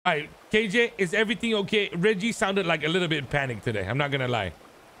All right, KJ, is everything okay? Reggie sounded like a little bit panicked today. I'm not gonna lie.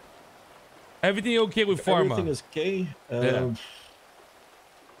 Everything okay with Pharma? Everything is okay. Yeah.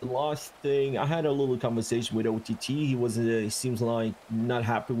 The last thing, I had a little conversation with OTT. He wasn't. He seems like not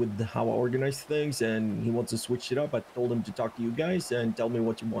happy with how I organize things, and he wants to switch it up. I told him to talk to you guys and tell me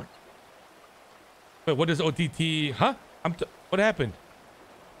what you want. Wait, what is OTT? Huh? What happened?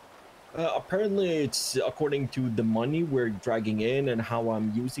 Apparently, it's according to the money we're dragging in and how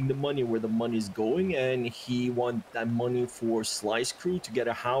I'm using the money, where the money is going, and he wants that money for Slice Crew to get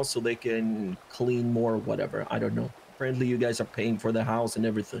a house so they can clean more, whatever. I don't know. Apparently, you guys are paying for the house and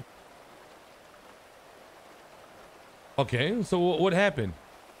everything. Okay, so what happened?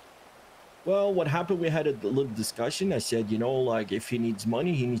 Well, what happened, we had a little discussion. I said, you know, like, if he needs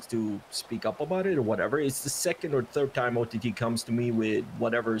money, he needs to speak up about it or whatever. It's the second or third time OTT comes to me with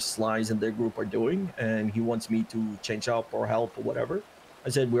whatever Slice and their group are doing, and he wants me to change up or help or whatever. I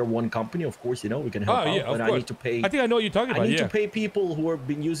said, we're one company, of course, you know, we can help out, but I need to pay. I think I know what you're talking about. I need to pay people who have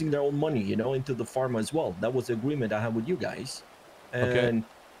been using their own money, you know, into the pharma as well. That was the agreement I had with you guys. And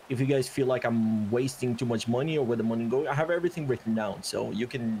if you guys feel like I'm wasting too much money or where the money goes, I have everything written down, so you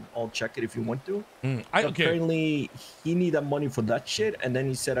can all check it if you want to. Apparently, he need that money for that shit, and then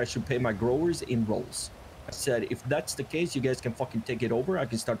he said I should pay my growers in rolls. I said, if that's the case, you guys can fucking take it over. I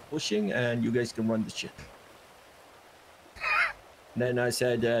can start pushing, and you guys can run the shit. Then I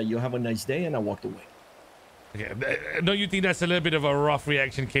said, you have a nice day, and I walked away. Okay, don't you think that's a little bit of a rough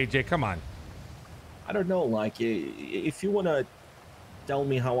reaction, KJ? Come on. I don't know, like, if you want to tell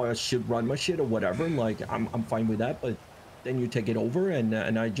me how I should run my shit or whatever, like, I'm fine with that, but then you take it over, and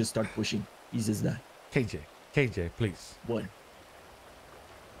I just start pushing. Easy as that. KJ, please. What?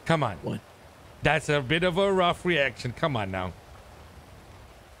 Come on. What? That's a bit of a rough reaction. Come on now.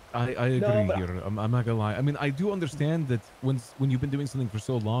 I agree here. I'm not gonna lie. I mean, I do understand that when you've been doing something for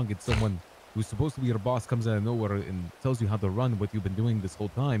so long, it's someone who's supposed to be your boss comes out of nowhere and tells you how to run what you've been doing this whole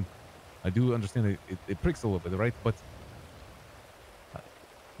time. I do understand it pricks a little bit, right? But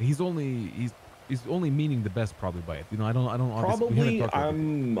he's only meaning the best probably by it. You know, I don't probably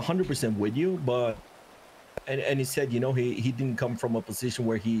I'm 100% with you, but and he said, you know, he didn't come from a position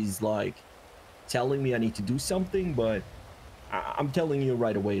where he's like telling me I need to do something, but I'm telling you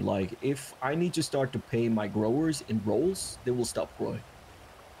right away, like, if I need to start to pay my growers in rolls, they will stop growing.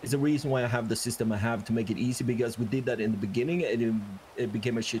 It's the reason why I have the system I have to make it easy, because we did that in the beginning and it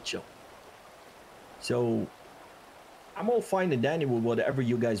became a shit show. So I'm all fine and dandy with whatever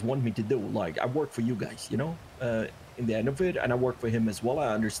you guys want me to do. Like, I work for you guys, you know, in the end of it, and I work for him as well.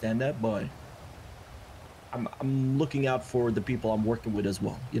 I understand that, but I'm looking out for the people I'm working with as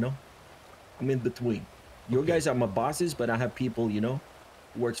well, you know. I'm in between. Your guys are my bosses, but I have people, you know,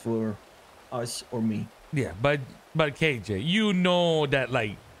 who works for us or me. Yeah, but KJ, you know that,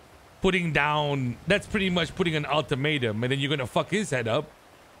 like, putting down, that's pretty much putting an ultimatum, and then you're gonna fuck his head up.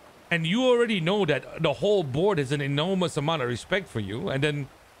 And you already know that the whole board has an enormous amount of respect for you. And then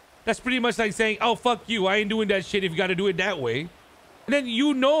that's pretty much like saying, oh, fuck you, I ain't doing that shit if you got to do it that way. And then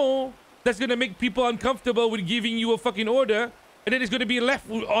you know that's going to make people uncomfortable with giving you a fucking order. And then it's going to be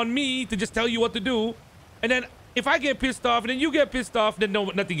left on me to just tell you what to do. And then if I get pissed off and then you get pissed off, then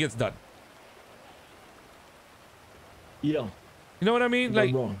nothing gets done. Yeah. You know what I mean? You're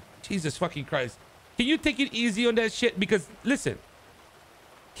like, wrong. Jesus fucking Christ. Can you take it easy on that shit? Because, listen.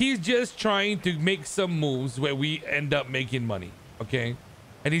 He's just trying to make some moves where we end up making money, okay?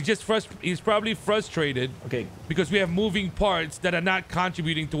 And he's probably frustrated, okay, because we have moving parts that are not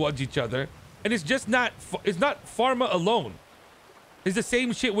contributing towards each other. And it's just not, it's not pharma alone. It's the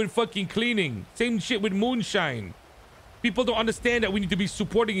same shit with fucking cleaning, same shit with moonshine. People don't understand that we need to be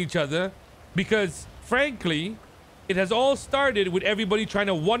supporting each other, because frankly, it has all started with everybody trying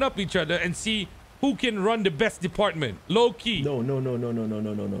to one-up each other and see who can run the best department, low key. No.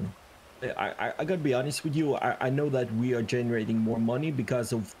 I gotta be honest with you. I know that we are generating more money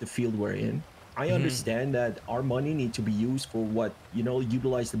because of the field we're in. I understand that our money needs to be used for what, you know,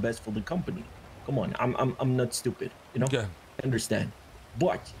 utilize the best for the company. Come on, I'm not stupid, you know. Okay. I understand,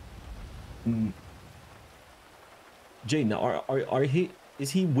 but Jane, is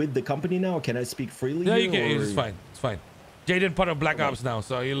he with the company now? Can I speak freely? Yeah, here, you can. or? It's fine. It's fine. Jaden part of Black Ops now,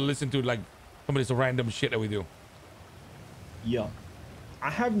 so you listen to like some of this random shit that we do. Yeah, I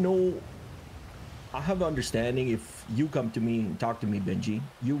have understanding if you come to me and talk to me, Benji,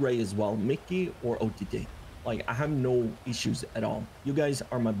 you Ray as well, Mickey or OTT. Like, I have no issues at all. You guys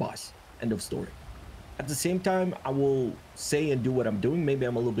are my boss. End of story. At the same time, I will say and do what I'm doing. Maybe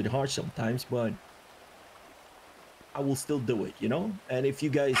I'm a little bit harsh sometimes, but I will still do it, you know? And if you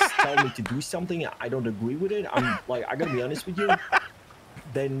guys tell me to do something, I don't agree with it. I'm like, I gotta be honest with you.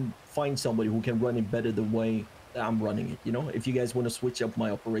 then find somebody who can run it better the way that I'm running it. You know, if you guys want to switch up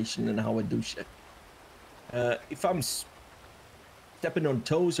my operation and how I do shit. If I'm stepping on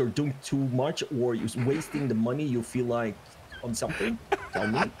toes or doing too much or you're wasting the money you feel like on something, tell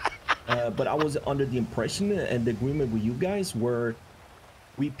me. But I was under the impression and the agreement with you guys where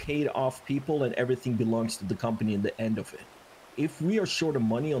we paid off people and everything belongs to the company in the end of it. If we are short of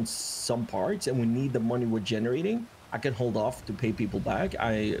money on some parts and we need the money we're generating, I can hold off to pay people back.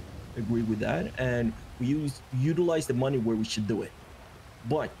 I agree with that. And we utilize the money where we should do it.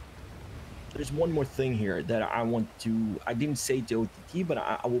 But there's one more thing here that I want to, I didn't say to OTT, but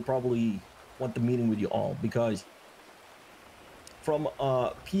I will probably want the meeting with you all, because from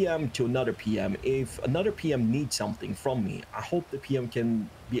a PM to another PM, if another PM needs something from me, I hope the PM can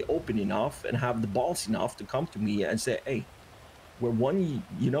be open enough and have the balls enough to come to me and say, hey, we're one,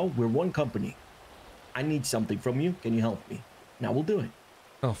 you know, we're one company. I need something from you. Can you help me? Now we'll do it.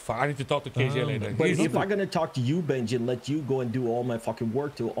 Oh, fuck. I need to talk to KJ later. But if I'm going to talk to you, Benji, and let you go and do all my fucking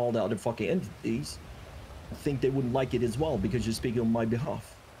work to all the other fucking entities, I think they wouldn't like it as well, because you're speaking on my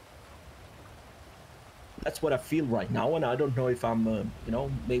behalf. That's what I feel right now, and I don't know if I'm, you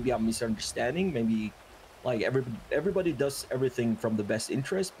know, maybe I'm misunderstanding. Maybe, like, everybody does everything from the best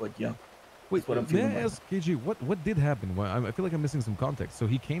interest, but yeah. Wait, what I'm may feeling I ask, KG, what did happen? Well, I feel like I'm missing some context. So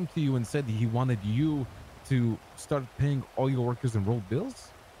he came to you and said he wanted you to start paying all your workers enrolled bills?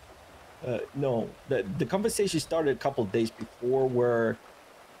 No, the conversation started a couple of days before, where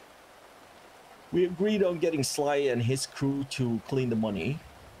we agreed on getting Sly and his crew to clean the money.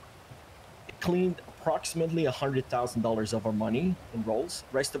 It cleaned approximately $100,000 of our money in rolls.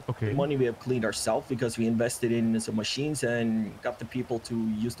 Rest of the money we have cleaned ourselves because we invested in some machines and got the people to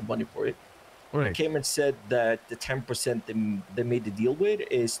use the money for it. Right. He came and said that the 10% they made the deal with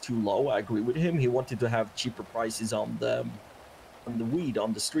is too low. I agree with him. He wanted to have cheaper prices on the weed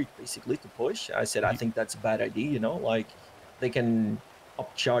on the street, basically, to push. I said, I think that's a bad idea, you know, like they can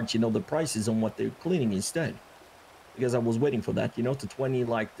upcharge, you know, the prices on what they're cleaning instead. Because I was waiting for that, you know, to 20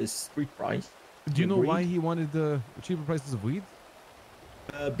 like the street price. Do you know why he wanted the cheaper prices of weed?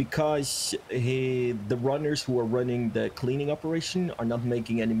 Because the runners who are running the cleaning operation are not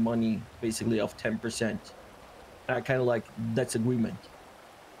making any money, basically, of 10%. I kind of like, that's agreement.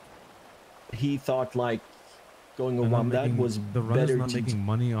 He thought like going around that was the runners better. Not making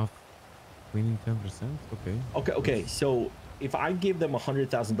money off cleaning 10%. Okay. So if I give them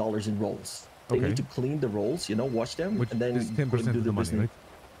 $100,000 in rolls, they need to clean the rolls, you know, wash them, and then 10% do the money, right?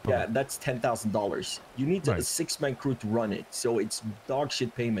 Yeah, that's $10,000. You need a 6-man crew to run it, so it's dog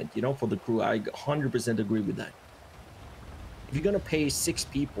shit payment, you know, for the crew. I 100% agree with that. If you're gonna pay 6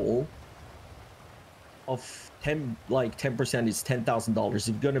 people of 10% is $10,000. If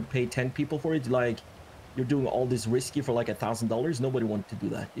you're gonna pay 10 people for it, like you're doing all this risky for like $1,000. Nobody wants to do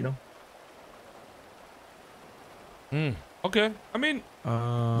that, you know. Okay. I mean,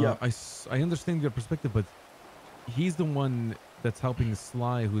 yeah, I understand your perspective, but he's the one that's helping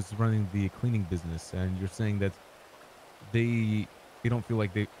Sly, who's running the cleaning business, and you're saying that they don't feel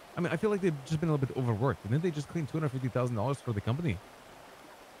like they. I mean, I feel like they've just been a little bit overworked. Didn't they just clean $250,000 for the company?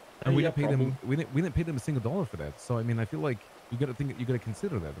 And we didn't pay them. We didn't pay them a single dollar for that. So I mean, I feel like you got to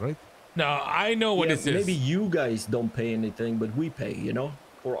consider that, right? No, I know what this is. Maybe you guys don't pay anything, but we pay, you know,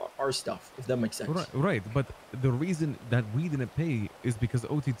 for our stuff, if that makes sense. Right. But the reason that we didn't pay is because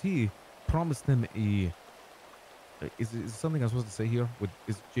OTT promised them a. Is something I'm supposed to say here?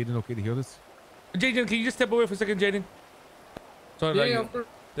 Is Jaden okay to hear this? Jaden, can you just step away for a second, Jaden? Sorry, yeah,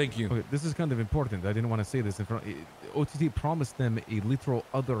 thank you. Okay, this is kind of important. I didn't want to say this in front. OTT promised them a literal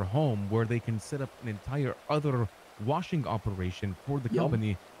other home where they can set up an entire other washing operation for the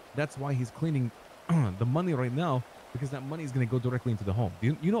company. That's why he's cleaning the money right now, because that money is going to go directly into the home.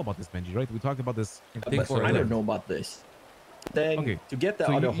 You know about this, Benji, right? We talked about this. I don't know about this. Then to get the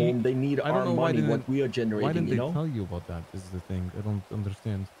other home, they need our money, what we are generating. Why didn't they tell you about that? This is the thing. I don't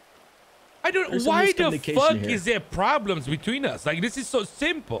understand. I don't. Why the fuck is there problems between us? Like, this is so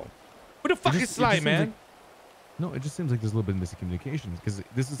simple. What the fuck is Sly, man? No, it just seems like there's a little bit of miscommunication, because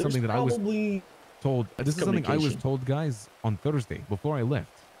this is something that I was told. This is something I was told, guys, on Thursday before I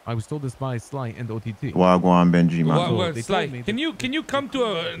left. I was told this by Sly and OTT. Wagwan Benji, Sly, can you come to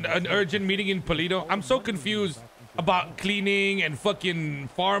an urgent meeting in Polito? I'm so confused about cleaning and fucking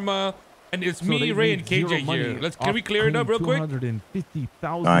pharma, and it's me, Ray, and KJ here. Can we clear it up real quick? $250,000.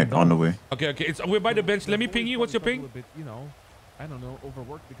 All right, on the way. Okay. We're by the bench. Let me ping you. What's your ping? You know, I don't know,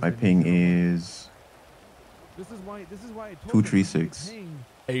 overworked. My ping is. This is why I told 236.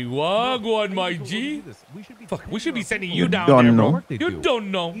 Hey, Wagwan, my G. Fuck, we should be sending you down there, there, bro. You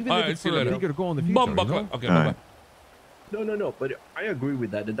don't know. All right, see you later. Okay, bye-bye. No. But I agree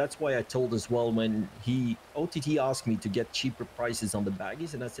with that, and that's why I told as well when OTT asked me to get cheaper prices on the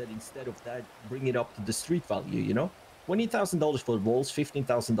baggies, and I said instead of that, bring it up to the street value. You know, $20,000 for rolls,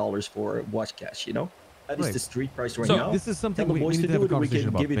 $15,000 for watch cash. You know, that is Right. the street price right So now. this is something Tell the we boys need to have do a it, and we conversation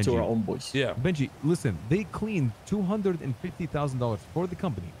can about, give it to Benji. our own boys. Yeah. Benji, listen, they cleaned $250,000 for the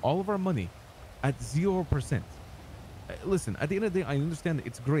company, all of our money, at 0%. Listen, at the end of the day, I understand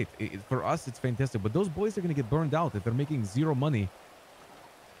it's great. For us, it's fantastic. But those boys are going to get burned out if they're making zero money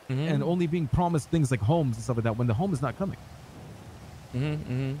and only being promised things like homes and stuff like that when the home is not coming.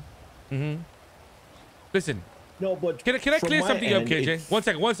 Listen, No, but can I from clear my something up, end, KJ? it's-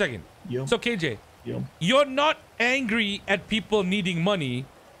 1 second. Yeah. So KJ, Yeah. you're not angry at people needing money.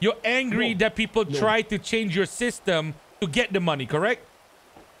 You're angry No. that people No. try to change your system to get the money, correct?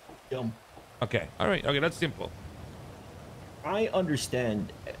 Yeah. Okay. All right. Okay, that's simple. I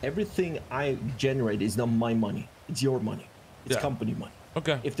understand everything I generate is not my money. It's your money. It's Yeah. company money.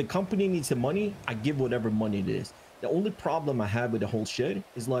 Okay. If the company needs the money, I give whatever money it is. The only problem I have with the whole shit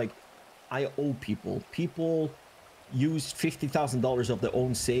is like I owe people. People use $50,000 of their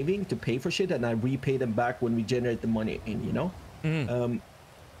own saving to pay for shit, and I repay them back when we generate the money in. You know,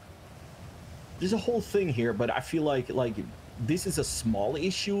 there's a whole thing here, but I feel like this is a small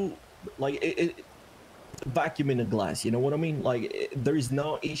issue. Like it vacuum in a glass, you know what I mean? Like there is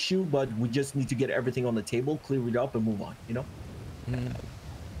no issue, but we just need to get everything on the table, clear it up, and move on. You know,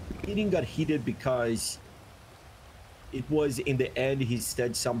 meeting got heated because it was in the end he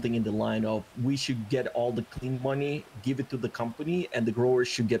said something in the line of we should get all the clean money, give it to the company, and the growers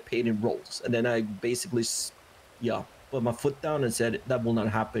should get paid in rolls. And then I basically, put my foot down and said that will not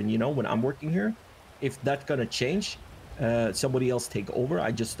happen. You know, when I'm working here, if that's gonna change, somebody else take over.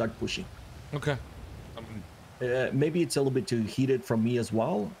 I just start pushing. Okay. Maybe it's a little bit too heated from me as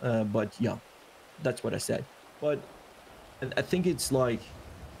well, but yeah, that's what I said. But I think it's like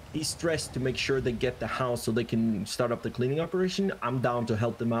he's stressed to make sure they get the house so they can start up the cleaning operation. I'm down to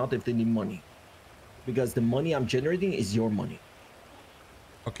help them out if they need money, because the money I'm generating is your money.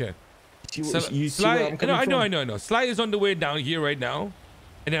 Okay. You So, see Sly, where I'm coming I from? know. Sly is on the way down here right now,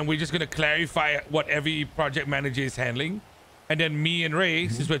 and then we're just gonna clarify what every project manager is handling, and then me and Ray,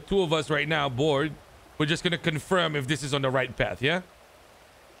 since we're two of us right now bored, we're just gonna confirm if this is on the right path. Yeah.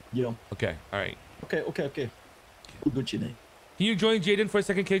 Yeah. Okay. All right. Okay. Good, name. Can you join Jaden for a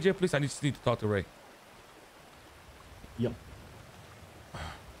second, KJ, please? I just need to talk to Ray. Yeah.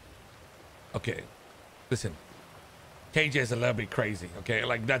 Okay. Listen. KJ is a little bit crazy. Okay,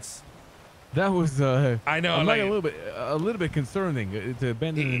 like That was I know, I'm like a little bit concerning to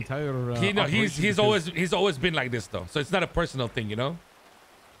abandon an entire. he's always been like this though. So it's not a personal thing, you know.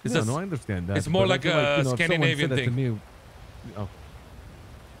 It's No, I understand that. it's more but I like feel a if someone Scandinavian said that to thing. me, oh,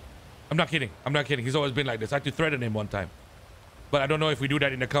 I'm not kidding. He's always been like this. I had to threaten him one time, but I don't know if we do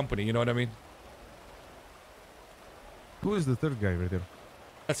that in the company. You know what I mean? who is the third guy right there?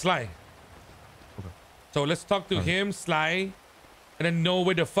 That's Sly. Okay. So let's talk to Alright. him, Sly, and then know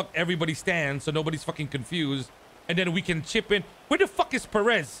where the fuck everybody stands, so nobody's fucking confused, and then we can chip in. Where the fuck is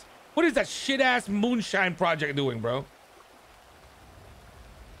Perez? What is that shit ass moonshine project doing, bro?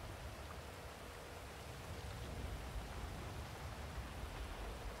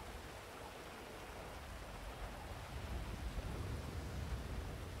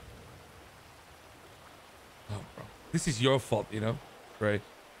 Oh, bro. This is your fault, you know? Right.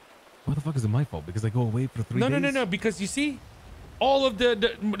 What the fuck is it my fault? Because I go away for 3 days? No. Because you see, all of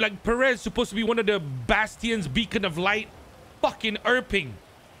the like Perez supposed to be one of the bastions, beacon of light, fucking erping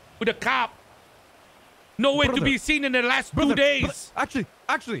with a cop. Nowhere to Brother. be seen in the last Brother, 2 days.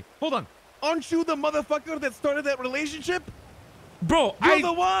 Actually, hold on. Aren't you the motherfucker that started that relationship? Bro, You're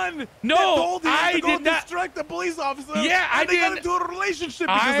the one No, that told him I to go did not- distract the police officer. Yeah, I and they got did- into a relationship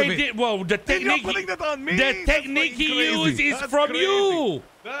because I of it. did. Well, the And you're technique, putting that on me? the That's technique fucking he crazy. used is That's from crazy. you.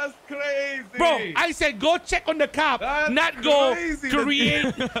 That's crazy. Bro, I said go check on the cop, That's not go crazy.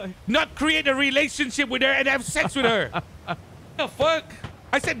 create, not create a relationship with her and have sex with her. The fuck?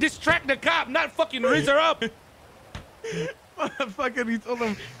 I said distract the cop, not fucking raise her up.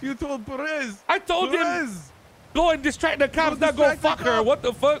 Motherfucker, you told Perez. I told him Perez. go and distract the cops, not go distract the fuck her. cop. What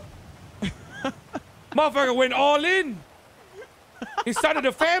the fuck? Motherfucker went all in. He started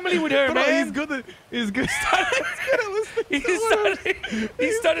a family with her, Bro, man. he's good. He's good. He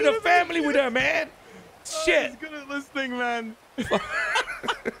started a family with her, man. Shit. He's good at listening, man.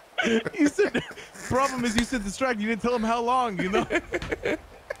 You said. Problem is, you said distract. You didn't tell him how long. You know.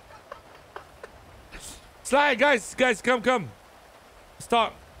 Sly, guys, come. Let's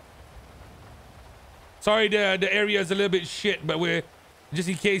talk. Sorry, the area is a little bit shit, but we're just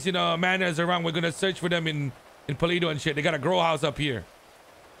in case Amanda is around, we're gonna search for them in in Paleto and shit. They got a grow house up here.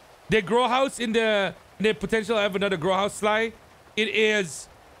 Their grow house in the potential have another grow house, Sly. It is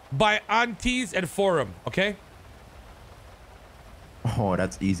by aunties and forum, okay? Oh,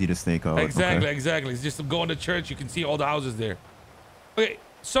 that's easy to stake out. Exactly, Okay. exactly. It's just going to church, you can see all the houses there. Okay,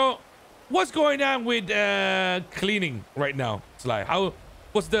 so what's going on with cleaning right now, Sly?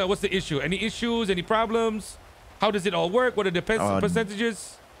 What's the issue? Any issues? Any problems? How does it all work? What are the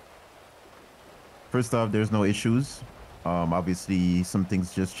percentages? First off, there's no issues. Obviously, some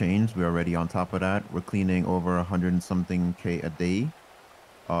things just changed. We're already on top of that. We're cleaning over 100 and something K a day.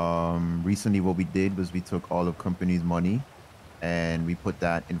 Recently, what we did was we took all of company's money and we put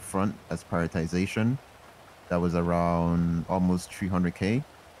that in front as prioritization. That was around almost 300K.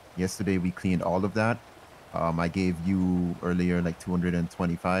 Yesterday, we cleaned all of that. I gave you earlier like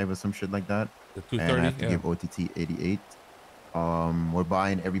 225 or some shit like that. The 230, and I have to yeah. give OTT 88. We're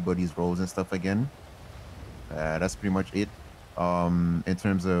buying everybody's rolls and stuff again. That's pretty much it. In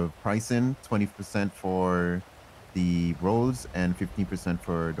terms of pricing, 20% for the rolls and 15%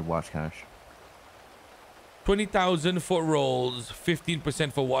 for the wash cash. 20,000 for rolls,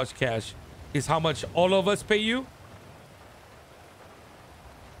 15% for wash cash is how much all of us pay you?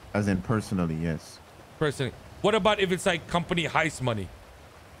 As in personally, yes. Personally. What about if it's like company heist money?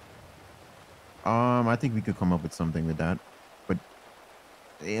 I think we could come up with something with that. But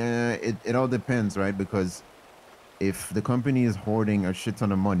it all depends, right? Because if the company is hoarding a shit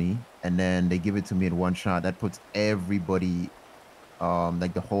ton of money and then they give it to me in one shot, that puts everybody,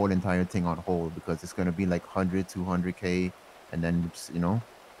 like the whole entire thing on hold, because it's going to be like 100, 200K. And then, you know.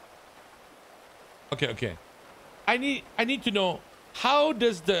 Okay. I need to know, how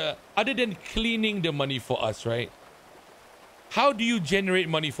does other than cleaning the money for us, right? How do you generate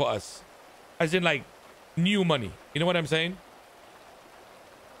money for us? As in like new money. You know what I'm saying?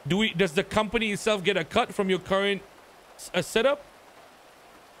 Does the company itself get a cut from your current setup?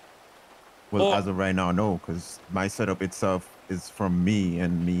 Well, as of right now, no, because my setup itself is from me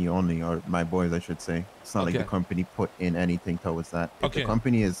and me only, or my boys, I should say. It's not like the company put in anything towards that. If the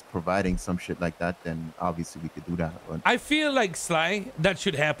company is providing some shit like that, then obviously we could do that. But I feel like, Sly, that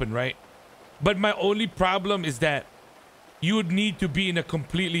should happen, right? But my only problem is that you would need to be in a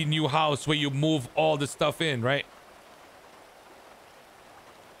completely new house where you move all the stuff in, right?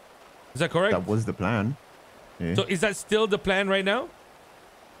 Is that correct? that was the plan. Yeah. So is that still the plan right now?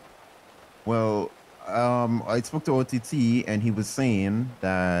 Well, I spoke to OTT and he was saying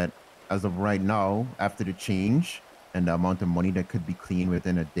that as of right now, after the change and the amount of money that could be cleaned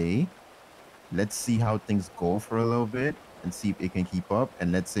within a day, let's see how things go for a little bit and see if it can keep up.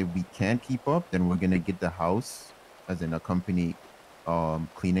 And let's say we can't keep up, then we're going to get the house, as in a company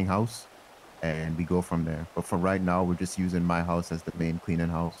cleaning house, and we go from there. But for right now, we're just using my house as the main cleaning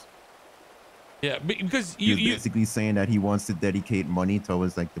house. Yeah, because He's basically saying that he wants to dedicate money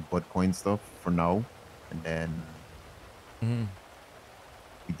towards like the Bitcoin stuff for now, and then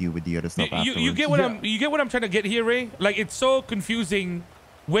we deal with the other stuff afterwards. You get what I'm trying to get here, Ray? Like, it's so confusing.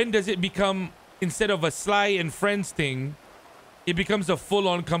 When does it become, instead of a Sly and Friends thing, it becomes a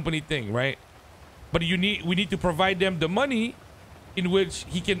full-on company thing, right? But we need to provide them the money in which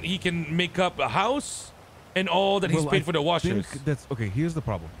he can make up a house and all that he's paid for the washers. That's okay. Here's the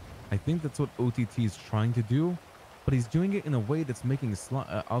problem. I think that's what OTT is trying to do, but he's doing it in a way that's making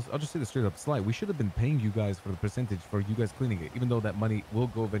I'll just say this straight up, Sly. We should have been paying you guys for the percentage for you guys cleaning it, even though that money will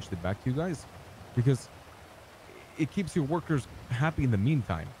go eventually back to you guys, because it keeps your workers happy in the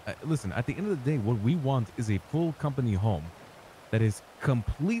meantime. Listen, at the end of the day, what we want is a full company home that is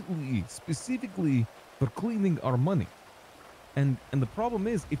completely, specifically for cleaning our money. And the problem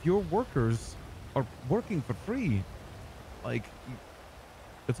is, if your workers are working for free, like,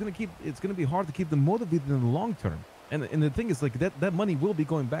 it's gonna be hard to keep them motivated in the long term. And the thing is, like, that money will be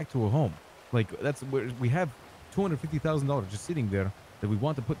going back to a home. Like, that's where we have $250,000 just sitting there that we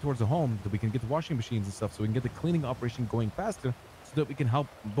want to put towards a home, that we can get the washing machines and stuff, so we can get the cleaning operation going faster, so that we can help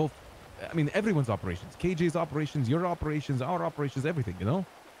both, I mean, everyone's operations, KJ's operations, your operations, our operations, everything, you know?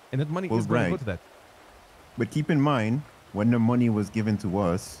 And that money is going to go to that. But keep in mind, when the money was given to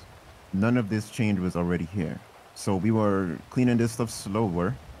us, none of this change was already here. So we were cleaning this stuff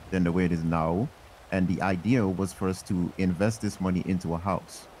slower than the way it is now. And the idea was for us to invest this money into a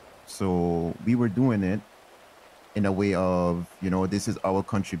house. So we were doing it in a way of, you know, this is our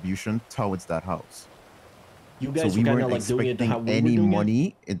contribution towards that house. You guys so we were weren't like doing it how we any were doing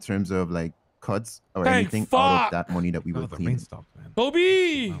money in terms of like cuts or Thank anything fuck. out of that money that we were The rain cleaning. stopped, man.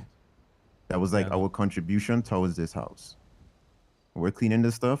 Toby! Wow. That was like our contribution towards this house. We're cleaning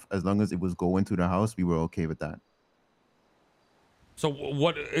this stuff. As long as it was going to the house, we were okay with that. So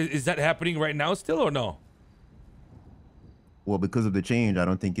what is that happening right now still or no? Well, because of the change, I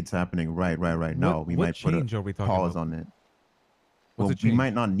don't think it's happening right now. We might put change a are we talking pause about? on it. What's Well, the we change?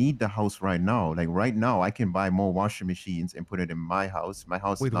 might not need the house right now. Like right now, I can buy more washing machines and put it in my house. My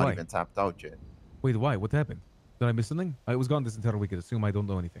house Wait, is not why? even tapped out yet. Wait, why? What happened? Did I miss something? I was gone this entire week. I assume I don't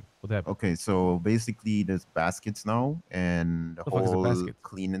know anything. What happened? Okay, so basically there's baskets now and the The fuck is a whole basket?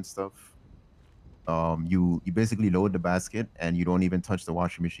 cleaning stuff. You basically load the basket and you don't even touch the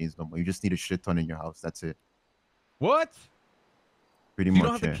washing machines no more. You just need a shit ton in your house. That's it. What? Pretty You much.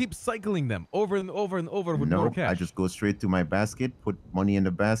 don't have to Yeah. keep cycling them over and over and over with more No, cash. I just go straight to my basket, put money in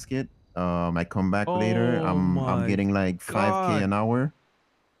the basket. I come back later. Oh I'm my getting like 5K an hour,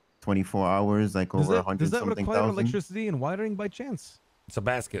 24 hours, like over does 100 that something require thousand. electricity and wiring by chance? It's a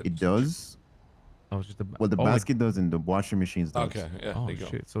basket. It does. Oh, it's just a Well, the oh, like- basket doesn't. The washing machines does. Okay, yeah, oh there you go.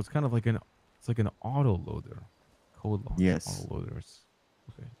 shit! So it's kind of like it's like an auto loader, code launch Yes. auto loaders.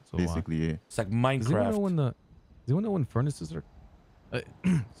 Okay, so Basically, yeah. It's like does anyone know Minecraft. when furnaces are?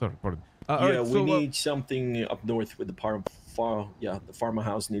 Sorry, pardon. Yeah, alright, we so, need something up north with the the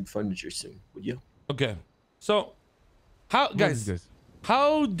farmhouse need furniture soon. Would you? Okay, so how where are these guys?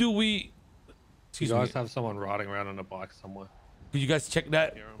 How do we? You Excuse me. guys have someone riding around on a bike somewhere. Could you guys check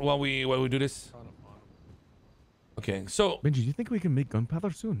that while we do this? Trying to find 'em. Okay, so Benji, do you think we can make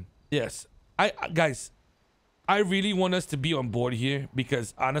gunpowder soon? yes, guys, I really want us to be on board here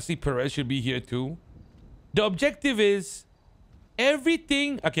because honestly, Perez should be here too. The objective is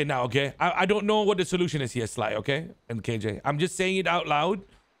everything. Okay, now, okay, I don't know what the solution is here, Sly, okay, and KJ. I'm just saying it out loud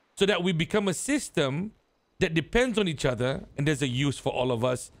so that we become a system that depends on each other and there's a use for all of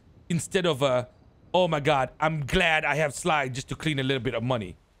us instead of oh my God, I'm glad I have Sly just to clean a little bit of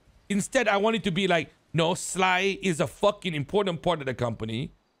money. Instead, I want it to be like, no, Sly is a fucking important part of the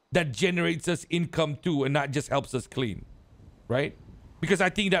company that generates us income too and not just helps us clean, right? Because I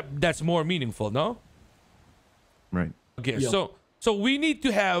think that's more meaningful, no? Right. Okay, Yeah. so we need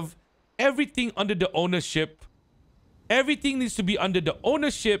to have everything under the ownership. Everything needs to be under the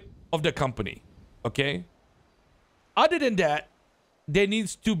ownership of the company, okay? Other than that, there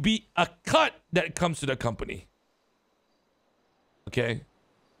needs to be a cut that comes to the company. Okay?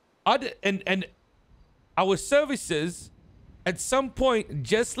 And our services at some point,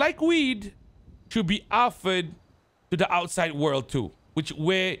 just like weed, should be offered to the outside world too,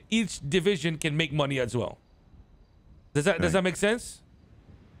 where each division can make money as well. Does that make sense?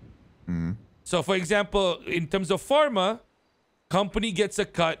 Mm-hmm. So for example, in terms of pharma, company gets a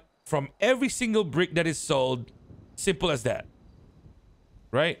cut from every single brick that is sold. Simple as that.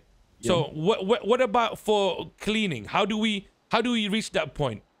 Right? Yeah. So what about for cleaning? How do we reach that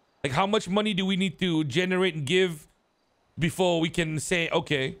point? Like how much money do we need to generate and give before we can say,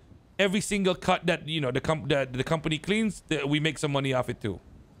 okay, every single cut that the company cleans, we make some money off it too?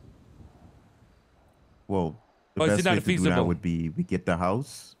 Well, the Or is it best not way to do that feasible? would be we get the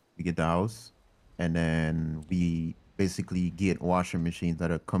house, and then we basically get washing machines that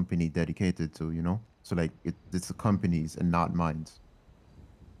are company dedicated to, you know? So like it's the companies and not mine.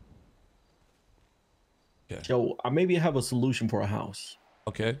 So I maybe have a solution for a house.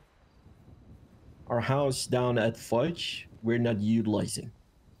 Okay. Our house down at Fudge, we're not utilizing.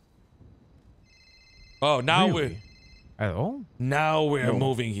 Oh, now Really? At all? we're No.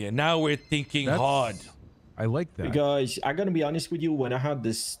 moving here. Now we're thinking That's- hard. I like that. Because I gotta be honest with you, when I had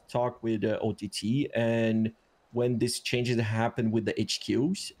this talk with OTT and when this changes happen with the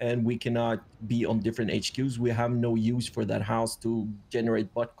HQs and we cannot be on different HQs, we have no use for that house to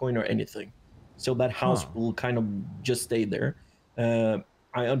generate Bitcoin or anything. So that house will kind of just stay there.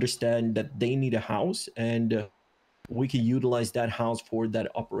 I understand that they need a house and we can utilize that house for that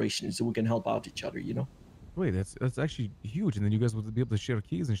operation so we can help out each other, you know? Wait, that's actually huge. And then you guys would be able to share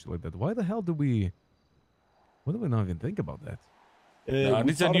keys and shit like that. Why the hell do we? Why do we not even think about that? Nah, We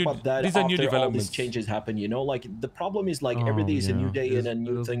these are thought new- about that these are new after all developments. these changes happen, you know? Like the problem is like every Oh, day is a new yeah. day It and a is-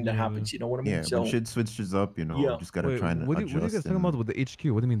 new it is thing that new, happens, you know what I mean? Yeah, So when shit switches up, you know, Yeah. you just gotta Wait, try and what are adjust. you guys talking about with the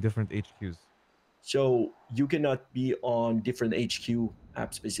HQ? What do you mean different HQs? So you cannot be on different HQ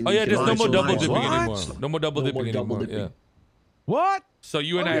apps basically. Oh yeah, You there's can no only more be double on- dipping What? anymore. No more double No dipping more double anymore. dipping. Yeah. What? So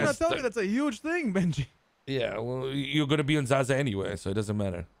you and How I did you are not tell me stuck. that's a huge thing, Benji? Yeah, well, you're gonna be on Zaza anyway, so it doesn't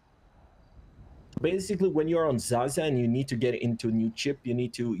matter. Basically, when you're on Zaza and you need to get into a new chip,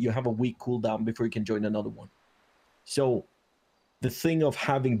 you have a week cooldown before you can join another one. So the thing of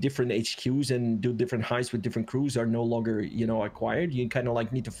having different HQs and do different heists with different crews are no longer, acquired. You kind of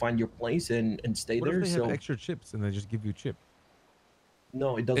like need to find your place and stay What there. if they So have extra chips and they just give you chip?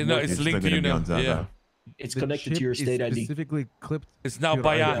 no, it doesn't No, work. it's You're linked still to you gonna be now. on Zaza. Yeah, It's The connected chip to your is state ID. specifically clipped. it's now to your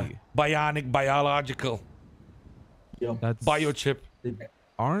ID. bionic, biological, Yeah. That's biochip.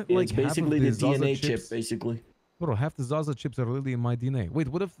 aren't Yeah, like it's half of basically the Zaza DNA chip, chips- basically. Bro, half the Zaza chips are literally in my DNA. Wait,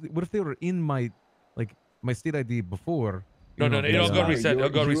 what if they were in my my state ID before? No, no, it all got reset. It all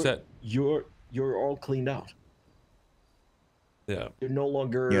got reset. You're all cleaned out. Yeah. You're no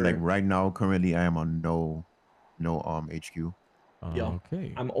longer. Yeah, like right now, currently, I am on no HQ. Yeah.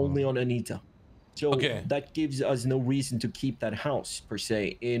 Okay. I'm only on Anita. So Okay. that gives us no reason to keep that house per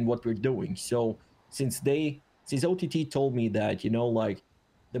se in what we're doing. So since OTT told me that, like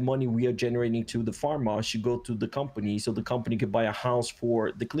the money we are generating to the pharma should go to the company so the company could buy a house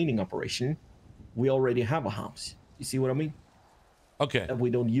for the cleaning operation, we already have a house. You see what I mean? Okay. That we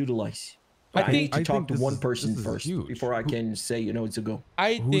don't utilize. I I need to talk to one this person is first huge. before I can say, it's a go.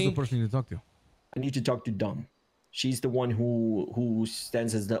 I Who's think the person you need to talk to? I need to talk to Dom. She's the one who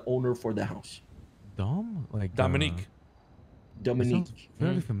stands as the owner for the house. Dom? Like Dominique. that sounds Dominique.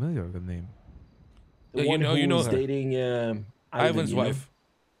 very familiar, the name. The Yeah, one you know who's her. dating Ivan's wife.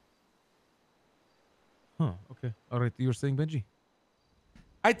 Huh, okay. All right, you're saying Benji?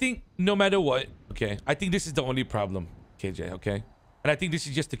 I think no matter what, okay, I think this is the only problem, KJ, okay? And I think this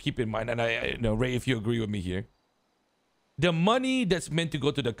is just to keep in mind, and I know, Ray, if you agree with me here. The money that's meant to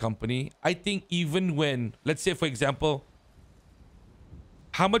go to the company, I think even when, let's say, for example,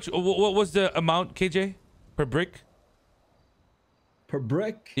 how much, what was the amount, KJ, per brick? Per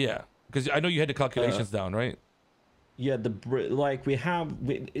brick? Yeah, because I know you had the calculations down, right? Yeah, like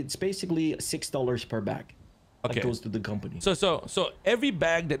it's basically $6 per bag. Okay. That goes to the company. So every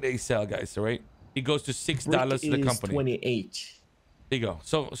bag that they sell, guys, all right, it goes to $6 to the company. $28. There you go.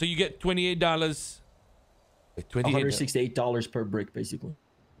 So you get $28. $168 per brick, basically.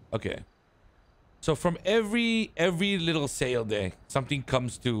 Okay. So from every little sale there, something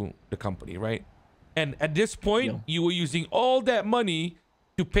comes to the company, right? And at this point, you were using all that money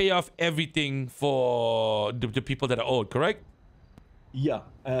to pay off everything for the people that are owed, correct? Yeah.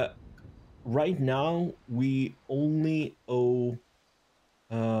 Right now, we only owe.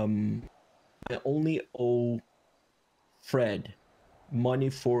 I only owe Fred money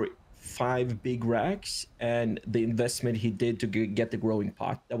for 5 big racks and the investment he did to get the growing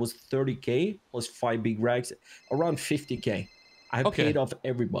pot. That was 30K plus 5 big racks, around 50K. I have paid off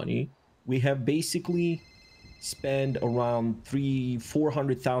everybody. We have basically spent around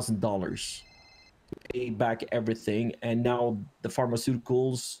 $400,000 to pay back everything, and now the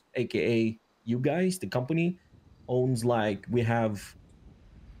pharmaceuticals, aka you guys, the company, owns like we have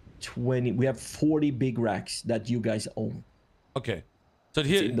 40 big racks that you guys own. Okay. So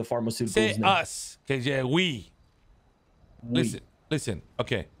here in the pharmaceuticals say name. us, KJ, we. Listen.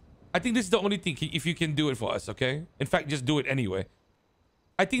 Okay, I think this is the only thing. If you can do it for us, okay. In fact, just do it anyway.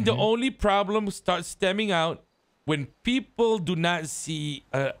 I think the only problem starts stemming out when people do not see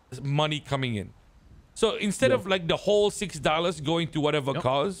money coming in. So instead of like the whole $6 going to whatever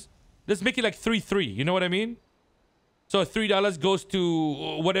cause, let's make it like 3-3. You know what I mean? So $3 goes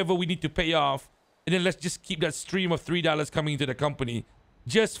to whatever we need to pay off, and then let's just keep that stream of $3 coming into the company,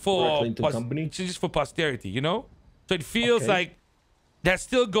 just for just for posterity. You know? So it feels like that's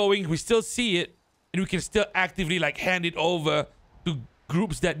still going. We still see it, and we can still actively like hand it over to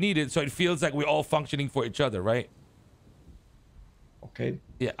groups that need it. So it feels like we're all functioning for each other, right? Okay.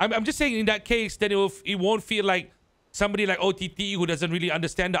 Yeah, I'm just saying in that case, then it won't feel like somebody like OTT who doesn't really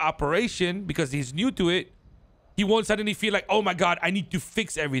understand the operation because he's new to it. He won't suddenly feel like, oh my God, I need to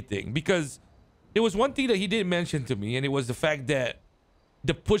fix everything. Because there was one thing that he did mention to me, and it was the fact that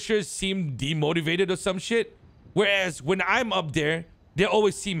the pushers seem demotivated or some shit. Whereas when I'm up there, they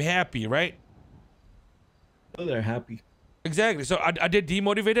always seem happy, right? Oh, they're happy. Exactly. So are they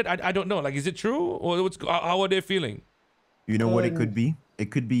demotivated? I don't know. Like, is it true? Or how are they feeling? You know what it could be?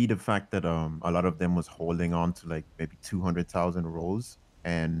 It could be the fact that a lot of them was holding on to like maybe 200,000 rolls,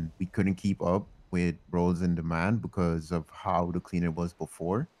 and we couldn't keep up with rolls in demand because of how the cleaner was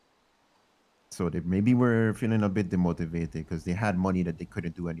before. So they maybe were feeling a bit demotivated because they had money that they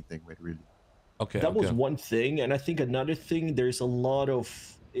couldn't do anything with, really. Okay. That was one thing. And I think another thing, there's a lot of,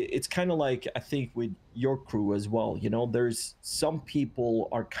 it's kind of like, I think with your crew as well, you know, there's some people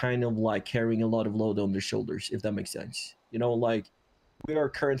are kind of like carrying a lot of load on their shoulders, if that makes sense. You know, like we are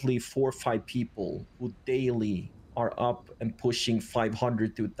currently 4 or 5 people who daily are up and pushing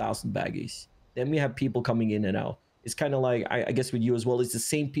 500 to 1,000 baggies. Then we have people coming in and out. It's kind of like, I guess with you as well, it's the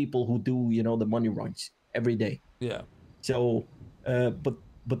same people who do, you know, the money runs every day. Yeah. So,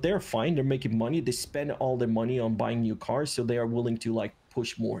 but they're fine. They're making money. They spend all their money on buying new cars, so they are willing to like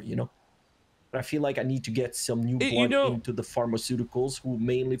push more, you know. But I feel like I need to get some new blood into the pharmaceuticals who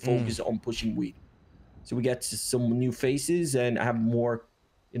mainly focus on pushing weed. So we get some new faces and have more,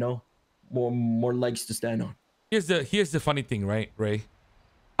 you know, more legs to stand on. Here's the funny thing, right, Ray?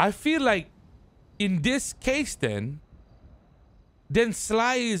 I feel like in this case, then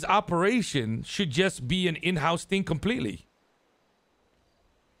Sly's operation should just be an in-house thing completely.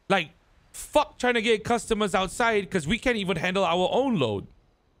 Like, fuck trying to get customers outside because we can't even handle our own load.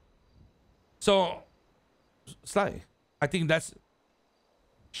 So, Sly, I think that's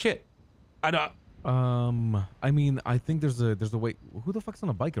shit. I don't. I mean, I think there's a way. Who the fuck's on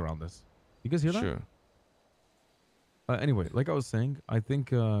a bike around this? You guys hear that? Sure. Anyway, like I was saying, I think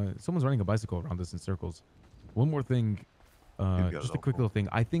someone's riding a bicycle around this in circles. One more thing, just a quick little thing.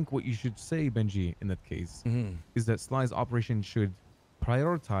 I think what you should say, Benji, in that case, is that Sly's operation should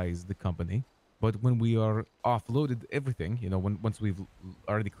prioritize the company, but when we are offloaded everything, you know, once we've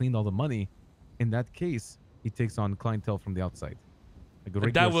already cleaned all the money, in that case, he takes on clientele from the outside.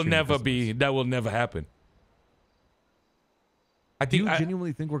 Like that will never be. That will never happen. I think. Do you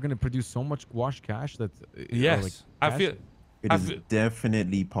genuinely think we're going to produce so much wash cash that? Yes, like I feel. It is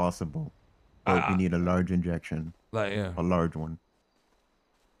definitely possible, but we need a large injection. Like, yeah, a large one.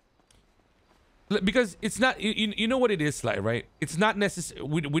 Because it's not. You know what it is like, right? It's not necessary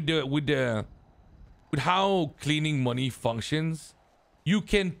with how cleaning money functions. You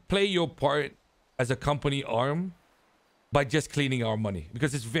can play your part as a company arm by just cleaning our money,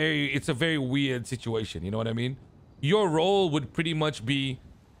 because it's a very weird situation. You know what I mean? Your role would pretty much be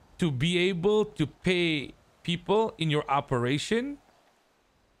to be able to pay people in your operation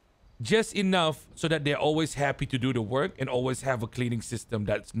just enough so that they're always happy to do the work and always have a cleaning system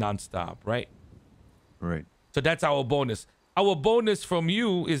that's nonstop, right? Right. So that's our bonus. Our bonus from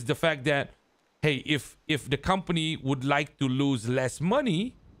you is the fact that, hey, if the company would like to lose less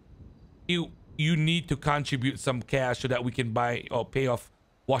money, you need to contribute some cash so that we can buy or pay off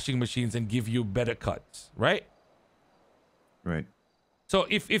washing machines and give you better cuts, right? Right. So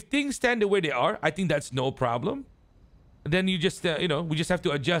if things stand the way they are, I think that's no problem. Then you just we just have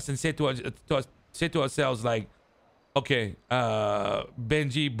to adjust and say to ourselves like, okay,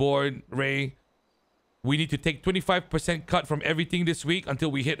 Benji, Board, Ray, we need to take 25% cut from everything this week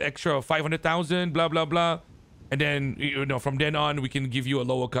until we hit extra of 500,000, blah blah blah, and then from then on we can give you a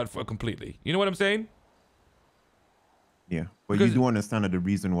lower cut for completely. You know what I'm saying? Yeah, but you do understand that the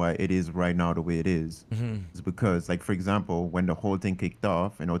reason why it is right now the way it is is because, like, for example, when the whole thing kicked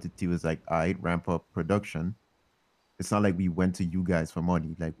off and OTT was like, I ramp up production, it's not like we went to you guys for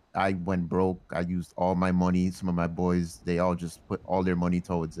money. Like, I went broke. I used all my money. Some of my boys, they all just put all their money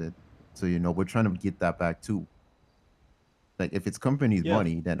towards it. So, we're trying to get that back too. Like, if it's company's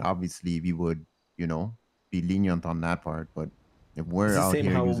money, then obviously we would, be lenient on that part. But if we're out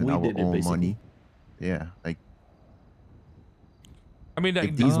here using our own money, like, I mean,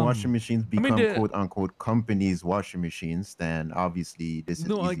 if these washing machines become quote unquote companies' washing machines, then obviously this is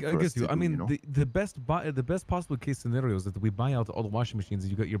easy I for guess us to you. I do, mean, the best possible case scenario is that we buy out all the washing machines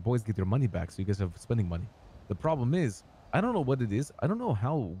and your boys get their money back, so you guys have spending money. The problem is, I don't know what it is. I don't know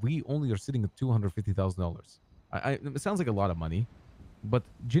how we only are sitting at $250,000. It sounds like a lot of money, but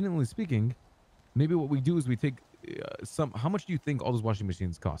genuinely speaking, maybe what we do is we take some. How much do you think all those washing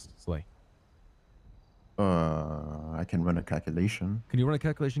machines cost, Slay? I can run a calculation. Can you run a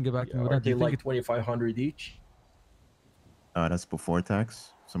calculation? Get back to me with Are that. they like 2,500 each? That's before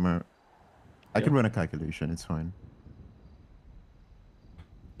tax. Somewhere. I can run a calculation. It's fine.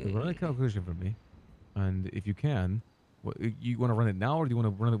 Run a calculation for me, and if you can, you want to run it now, or do you want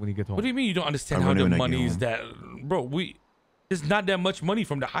to run it when you get home? What do you mean you don't understand how the money is that, bro? There's not that much money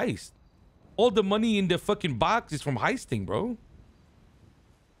from the heist. All the money in the fucking box is from heisting, bro.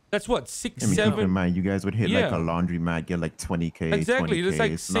 That's what, 6, 7. Keep in mind, you guys would hit like a laundromat, get like 20K. Exactly.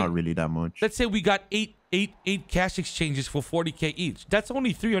 20K. It's like not really that much. Let's say we got eight cash exchanges for 40K each. That's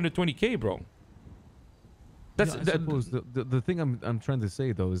only 320K, bro. That's I suppose the thing I'm trying to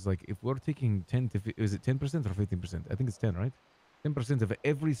say though is, like, if we're taking 10 to is it 10% or 15%? I think it's 10, right? 10% of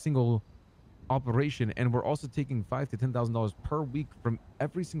every single operation, and we're also taking $5,000 to $10,000 per week from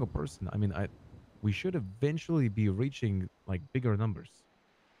every single person. I mean, we should eventually be reaching like bigger numbers.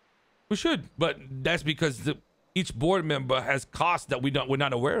 We should, but that's because each board member has costs that we're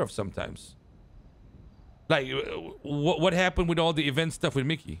not aware of sometimes. Like, what happened with all the event stuff with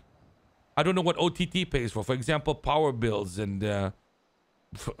Mickey? I don't know what OTT pays for. For example, power bills and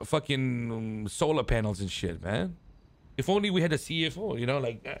fucking solar panels and shit, man. If only we had a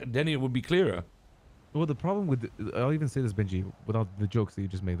CFO, then it would be clearer. Well, the problem with I'll even say this, Benji, without the jokes that you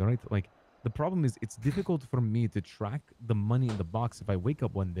just made, all right? Like, the problem is it's difficult for me to track the money in the box if I wake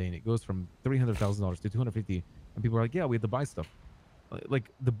up one day and it goes from $300,000 to $250,000 and people are like, yeah, we have to buy stuff. Like,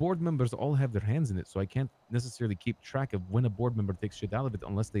 the board members all have their hands in it, so I can't necessarily keep track of when a board member takes shit out of it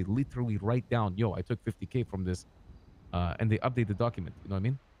unless they literally write down, yo, I took $50K from this, and they update the document. You know what I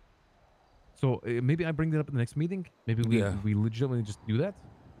mean? So maybe I bring that up in the next meeting. Maybe we legitimately just do that.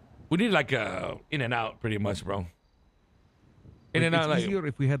 We need like a in and out, pretty much, bro. In and It's out, like easier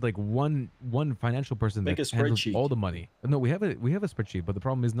if we had like one financial person Make that a handles spreadsheet. all the money. No, we have a spreadsheet, but the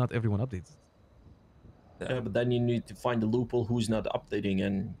problem is not everyone updates it. Yeah, but then you need to find the loophole who's not updating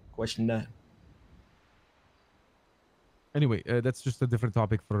and question that. Anyway, that's just a different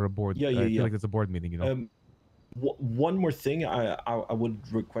topic for a board. Yeah, I feel like it's a board meeting, you know. One more thing I would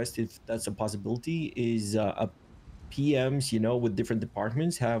request, if that's a possibility, is a PMs, with different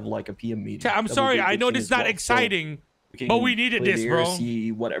departments have like a PM meeting. I'm That would sorry, be a I good know thing this as is not well. So exciting, we but can we needed clear this, the air, bro.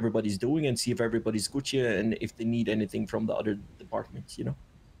 see what everybody's doing and see if everybody's Gucci and if they need anything from the other departments. It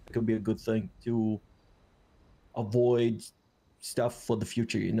could be a good thing to avoid stuff for the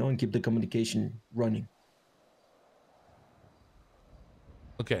future, and keep the communication running.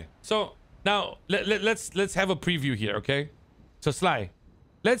 Okay, so now let's have a preview here, okay? So Sly,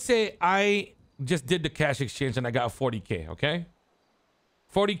 let's say I just did the cash exchange and I got 40K, okay?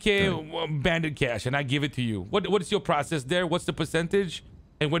 40K banded cash, and I give it to you. What is your process there? What's the percentage,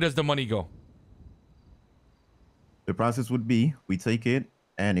 and where does the money go? The process would be we take it,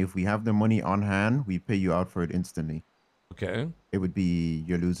 and if we have the money on hand, we pay you out for it instantly. Okay. It would be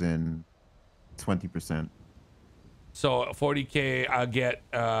you're losing 20%. So 40K, I'll get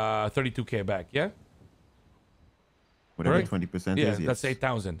 32K back, yeah? Whatever Right? 20% Yeah, is, yes. that's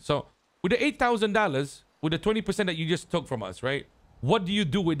 8,000. So with the $8,000, with the 20% that you just took from us, right? What do you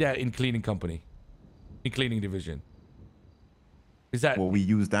do with that in cleaning company, in cleaning division? Is that Well, we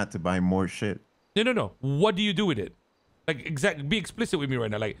use that to buy more shit. no? What do you do with it? Like be explicit with me right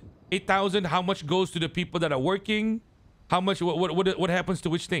now. Like 8,000, how much goes to the people that are working? How much? What happens to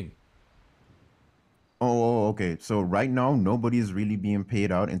which thing? Oh, okay. So right now, nobody is really being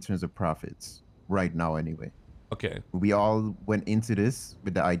paid out in terms of profits. Right now, anyway. Okay. We all went into this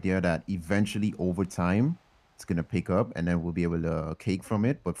with the idea that eventually, over time, it's gonna pick up, and then we'll be able to cake from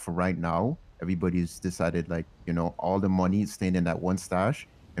it. But for right now, everybody's decided, like, all the money is staying in that one stash,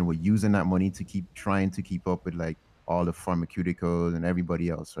 and we're using that money to keep trying to keep up with like all the pharmaceuticals and everybody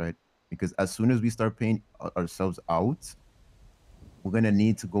else, right? Because as soon as we start paying ourselves out, we're gonna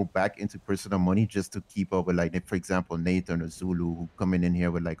need to go back into personal money just to keep up with, like, for example, Nathan or Zulu, who coming in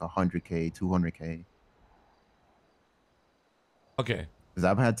here with like 100K, 200K. Okay. Because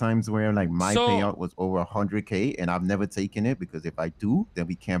I've had times where like my payout was over 100K, and I've never taken it because if I do, then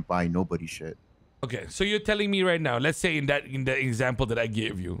we can't buy nobody shit. Okay, so you're telling me right now, let's say in the example that I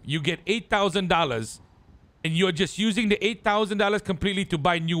gave you, you get $8,000, and you're just using the $8,000 completely to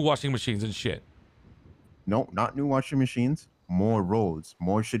buy new washing machines and shit. No, not new washing machines. More rolls,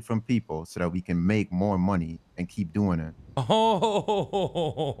 more shit from people, so that we can make more money and keep doing it.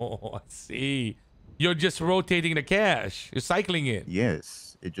 Oh, I see. You're just rotating the cash. You're cycling it.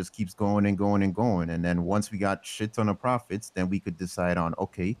 Yes, it just keeps going and going and going. And then once we got shit ton of profits, then we could decide on,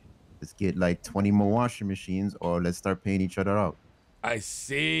 okay, let's get like 20 more washing machines, or let's start paying each other out. I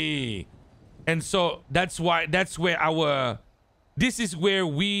see. And so that's where this is where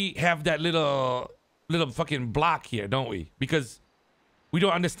we have that little fucking block here, don't we? Because we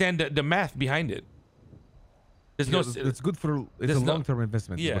don't understand the math behind it. There's no. It's good for. It's a long-term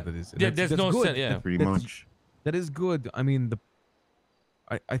investment. Yeah. Is what it is. Yeah. There's no sense. Yeah. Pretty much. That is good. I mean,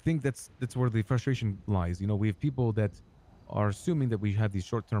 I think that's where the frustration lies. We have people that are assuming that we have these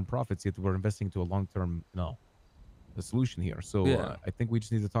short-term profits, yet we're investing to a long-term, the solution here. So I think we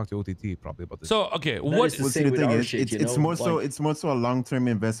just need to talk to OTT probably about this. So okay, Well, see, the thing is, it's more so a long-term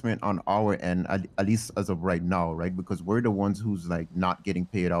investment on our end, at least as of right now, right? Because we're the ones who's like not getting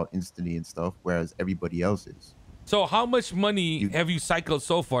paid out instantly and stuff, whereas everybody else is. So how much money have you cycled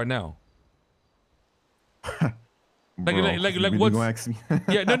so far now? like what's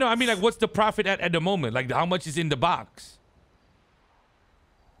yeah, no, I mean, like, what's the profit at the moment? Like, how much is in the box?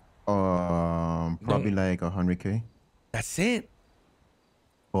 Probably like 100K. That's it.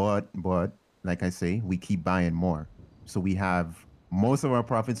 But like I say, we keep buying more, so we have most of our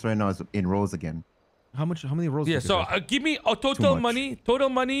profits right now is in rolls again. How many rolls? Yeah. So give me a total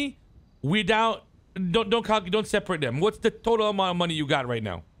money without don't separate them. What's the total amount of money you got right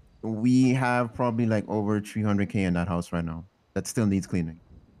now? We have probably like over 300K in that house right now. That still needs cleaning.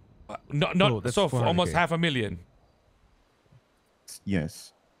 So for almost 500,000.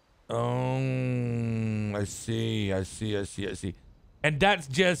 Yes. I see. And that's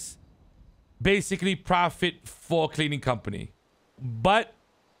just basically profit for cleaning company. But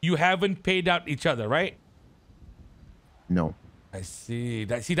you haven't paid out each other, right? No. I see.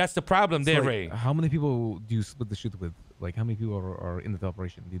 That's the problem there, Ray. How many people do you split the shit with? Like, how many people are in the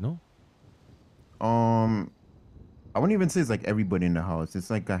operation? Do you know? I wouldn't even say it's like everybody in the house. It's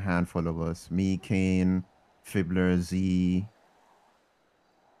like a handful of us. Me, Kane, Fibbler, Z,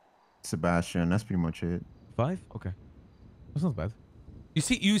 Sebastian. That's pretty much it. 5? Okay. That's not bad.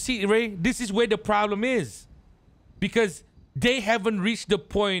 You see, Ray, this is where the problem is. Because they haven't reached the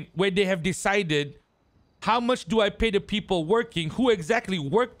point where they have decided how much do I pay the people working, who exactly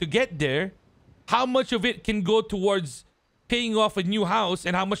worked to get there, how much of it can go towards paying off a new house,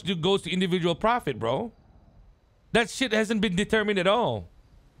 and how much goes to individual profit, bro. That shit hasn't been determined at all.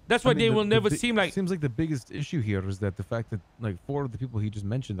 That's why they will never seem like... Seems like the biggest issue here is that the fact that like 4 of the people he just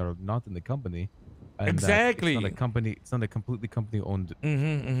mentioned are not in the company. And exactly. It's not a company. It's not a completely company-owned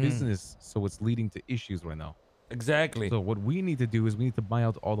business, so it's leading to issues right now. Exactly. So what we need to do is we need to buy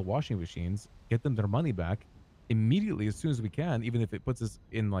out all the washing machines, get them their money back immediately as soon as we can, even if it puts us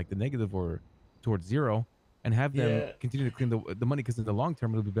in like the negative or towards zero, and have them continue to clean the money, because in the long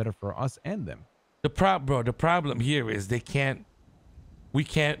term it'll be better for us and them. The problem here is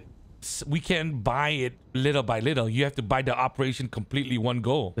we can't buy it little by little. You have to buy the operation completely one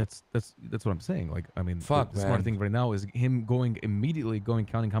go. That's what I'm saying. Like, I mean, fuck, the smart thing right now is him immediately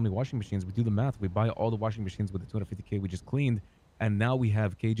counting how many washing machines. We do the math. We buy all the washing machines with the 250K we just cleaned, and now we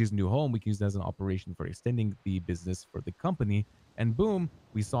have KJ's new home. We can use that as an operation for extending the business for the company, and boom,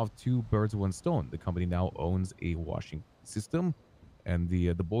 we solved 2 birds with 1 stone. The company now owns a washing system, and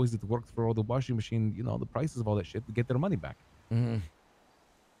the boys that worked for all the washing machine, you know, the prices of all that shit, to get their money back.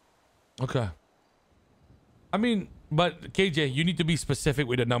 Okay. I mean, but KJ, you need to be specific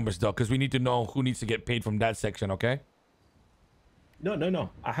with the numbers though, because we need to know who needs to get paid from that section, okay?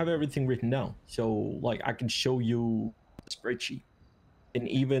 No. I have everything written down. So like I can show you the spreadsheet. And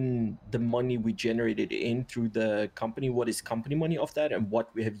even the money we generated in through the company, what is company money off that, and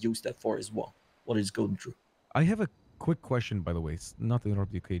what we have used that for as well. What is going through. I have a quick question, by the way. Not to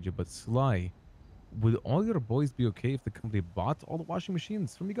interrupt you, KJ, but Sly, would all your boys be okay if the company bought all the washing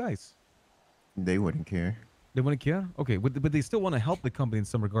machines from you guys? They wouldn't care. They wouldn't care? Okay, but they still want to help the company in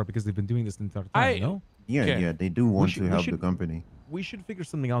some regard because they've been doing this the entire time, no? Yeah, they do want to help the company. We should figure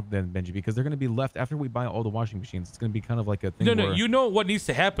something out then, Benji, because they're going to be left after we buy all the washing machines. It's going to be kind of like a thing. No, you know what needs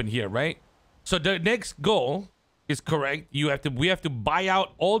to happen here, right? So the next goal is correct. We have to buy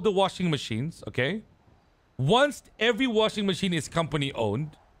out all the washing machines, okay? Once every washing machine is company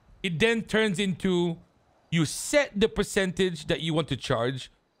owned, it then turns into you set the percentage that you want to charge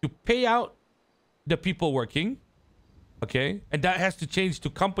to pay out the people working, okay? And that has to change to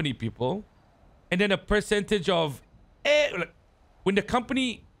company people. And then a percentage of when the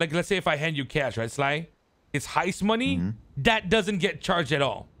company, like let's say if I hand you cash, right, Sly? It's heist money, that doesn't get charged at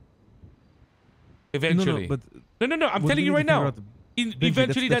all. Eventually. No, I'm telling you right now.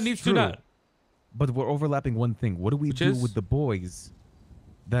 Eventually that needs to not. But we're overlapping one thing. What do we do with the boys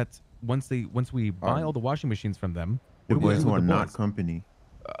that once we buy all the washing machines from them? The boys who are not company.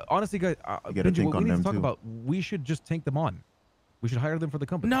 Honestly, guys, Benji, what we need to talk about, we should just take them on. We should hire them for the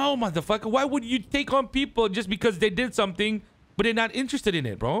company. No, motherfucker. Why would you take on people just because they did something, but they're not interested in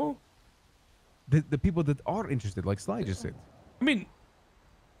it, bro? The people that are interested, like Sly just said. I mean,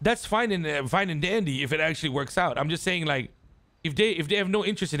 that's fine and dandy if it actually works out. I'm just saying, like, if they have no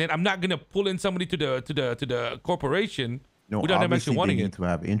interest in it, I'm not gonna pull in somebody to the corporation without them actually wanting they need to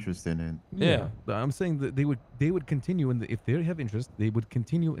have interest in it. Yeah, I'm saying that they would continue if they have interest, they would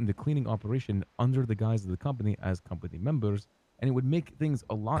continue in the cleaning operation under the guise of the company as company members, and it would make things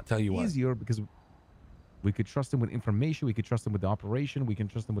a lot easier because we could trust them with information, we could trust them with the operation, we can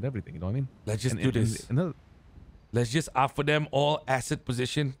trust them with everything. You know what I mean? Let's just do this. Let's just offer them all asset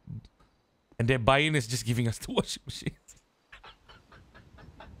position, and their buy-in is just giving us the washing machines.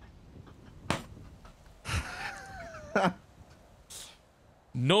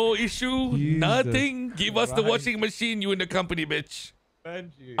 No issue, nothing. Give us the washing machine, you in the company, bitch.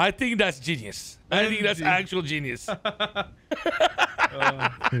 Benji. I think that's genius. I think that's actual genius. You're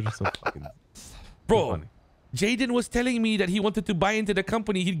so fucking bro, funny. Jaden was telling me that he wanted to buy into the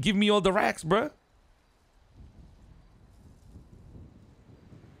company. He'd give me all the racks, bruh.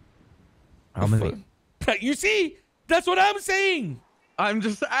 How many? You see? That's what I'm saying. I'm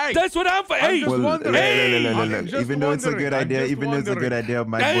just saying. That's what I'm saying. Even though it's a good idea,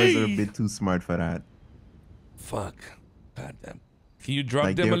 my boys are a bit too smart for that. Fuck. God damn. Can you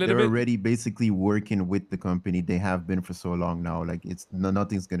drop them a little bit? They're already basically working with the company. They have been for so long now. Like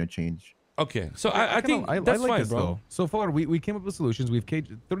nothing's gonna change. Okay, so I think that's like fine, this, bro. Though. So far, we came up with solutions. We've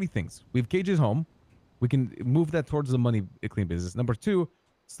caged 30 things. We've caged his home. We can move that towards the money clean business. Number 2,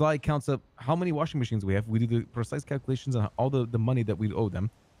 Sly counts up how many washing machines we have. We do the precise calculations on all the money that we owe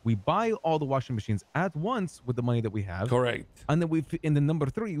them. We buy all the washing machines at once with the money that we have. Correct. And then in the number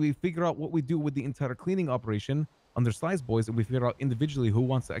 3, we figure out what we do with the entire cleaning operation under Slice Boys, and we figure out individually who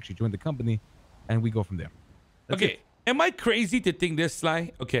wants to actually join the company, and we go from there. That's Okay. it. Am I crazy to think this,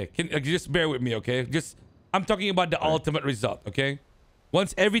 Sly? Okay. Just bear with me, okay? I'm talking about the ultimate result, okay?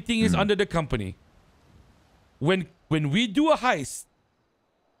 Once everything is under the company, when we do a heist,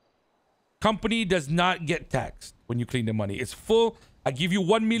 company does not get taxed when you clean the money. It's full. I give you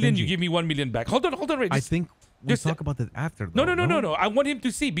 1 million, you Benji. give me 1 million back. Hold on, Ray. I think we just- talk about that after. Though, No. I want him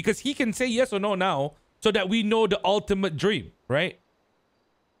to see because he can say yes or no now so that we know the ultimate dream, right?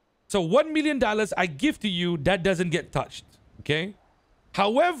 So $1 million I give to you, that doesn't get touched, okay?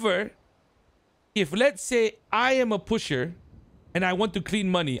 However, if let's say I am a pusher and I want to clean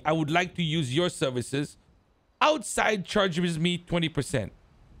money, I would like to use your services. Outside charges me 20%.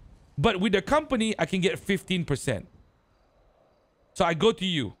 But with the company, I can get 15%. So I go to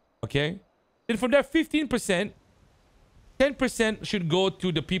you, okay? Then from that 15%, 10% should go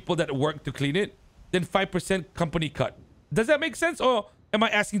to the people that work to clean it. Then 5% company cut. Does that make sense, or am I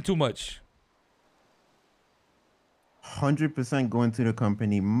asking too much? 100% going to the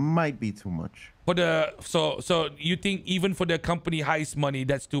company might be too much. For the so you think even for the company heist money,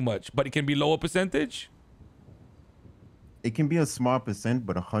 that's too much, but it can be lower percentage? It can be a small percent,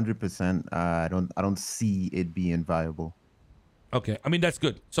 but 100%, I don't see it being viable. Okay, I mean that's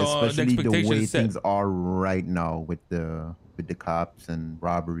good. So especially the the expectation way is set. things are right now with the cops and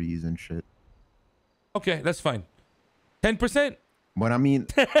robberies and shit. Okay, that's fine. 10%? But I mean,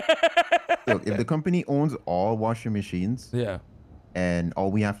 look, if the company owns all washing machines, Yeah. and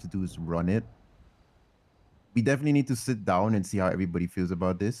all we have to do is run it, we definitely need to sit down and see how everybody feels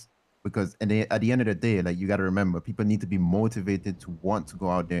about this. Because at the end of the day, like, you got to remember, people need to be motivated to want to go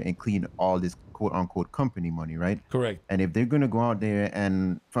out there and clean all this quote unquote company money, right? Correct. And if they're gonna go out there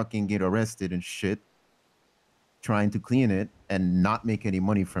and fucking get arrested and shit, trying to clean it and not make any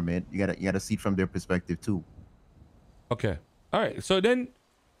money from it, you gotta see it from their perspective too. Okay. All right. So then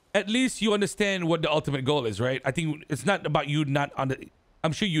at least you understand what the ultimate goal is, right? I think it's not about you not on the...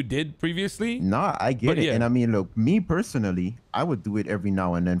 I'm sure you did previously. Nah, I get But it. yeah. And I mean, look, me personally, I would do it every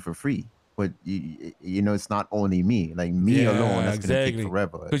now and then for free. But you know, it's not only me. Like me alone, that's gonna take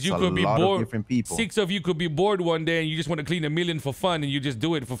forever. Because you It's could a be lot bored. of different people. 6 of you could be bored one day and you just want to clean 1 million for fun and you just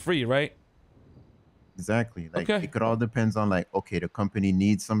do it for free, right? Exactly. Like, Okay. it could all depends on, like, okay, the company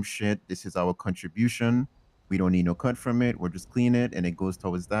needs some shit. This is our contribution. We don't need no cut from it. We'll just clean it and it goes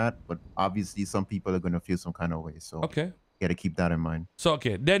towards that. But obviously some people are gonna feel some kind of way. So Okay. you gotta keep that in mind. So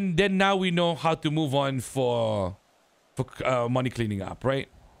okay, then now we know how to move on for money cleaning up, right?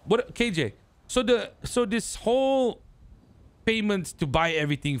 What KJ? So this whole payments to buy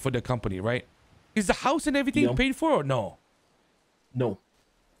everything for the company, right? Is the house and everything Yeah. paid for or no? No.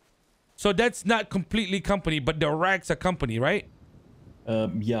 So that's not completely company, but the racks are company, right?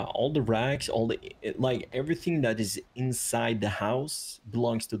 Yeah, all the racks, like everything that is inside the house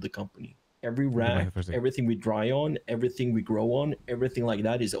belongs to the company. Every rack, for a second. everything we dry on, everything we grow on, everything like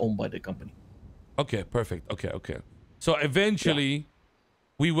that is owned by the company. Okay, perfect. Okay. So eventually,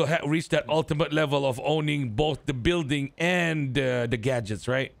 we will reach that ultimate level of owning both the building and the gadgets,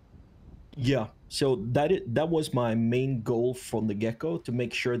 right? Yeah. So that was my main goal from the get-go, to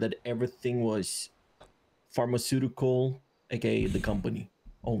make sure that everything was pharmaceutical, aka the company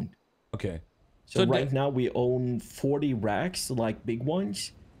owned. Okay. So, So right now we own 40 racks, like big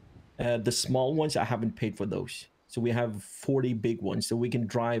ones. The small ones, I haven't paid for those. So we have 40 big ones, so we can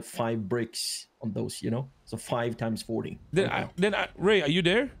drive 5 bricks on those, you know? So 5 times 40. Ray, are you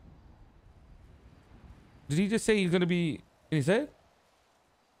there? Did he just say he's gonna be in his head?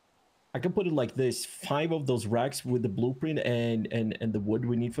 I can put it like this: 5 of those racks with the blueprint and the wood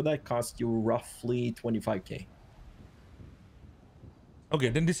we need for that cost you roughly 25K. Okay,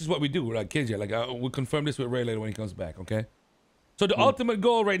 then this is what we do, like KJ. Like we'll confirm this with Ray later when he comes back. Okay. So the ultimate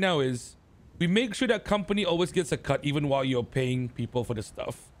goal right now is we make sure that company always gets a cut, even while you're paying people for the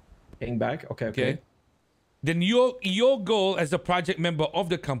stuff. Paying back? Okay. Okay. Then your goal as a project member of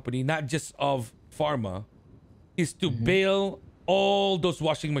the company, not just of Pharma, is to bail all those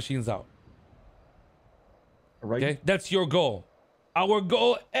washing machines out. All right. Okay, that's your goal. Our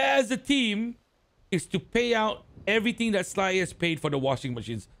goal as a team is to pay out everything that Sly has paid for the washing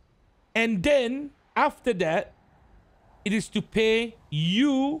machines. And then after that, it is to pay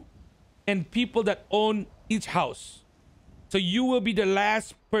you and people that own each house. So you will be the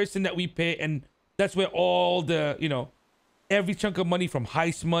last person that we pay, and that's where all the, you know, every chunk of money from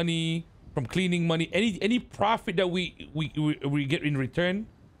heist money, from cleaning money, any profit that we get in return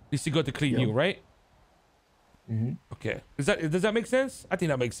is to go to clean you, right? Okay. Does that make sense? I think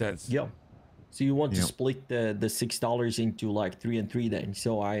that makes sense. Yeah. So you want to Yep. split the $6 into like 3 and 3 then.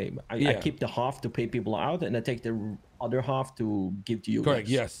 So I Yeah. keep the half to pay people out, and I take the other half to give to you Correct.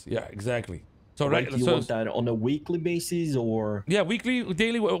 guys. Yes. Yeah. Exactly. So Right? right. Do you So want that on a weekly basis or? yeah, weekly,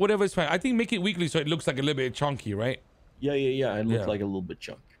 daily, whatever is fine. I think make it weekly so it looks like a little bit chunky, right? Yeah. It looked Yeah. like a little bit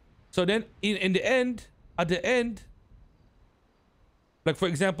chunk. So then in the end, at the end, like for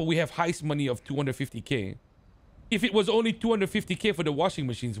example, we have heist money of 250K. If it was only 250K for the washing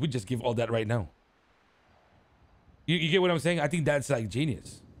machines, we just give all that right now. You get what I'm saying? I think that's like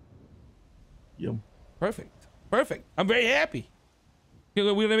genius. Yep. Perfect. Perfect. I'm very happy. You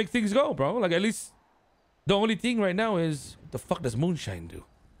know, we're gonna make things go, bro. Like at least the only thing right now is what the fuck does Moonshine do?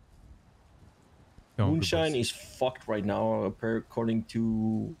 No, good Moonshine boys. is fucked right now, according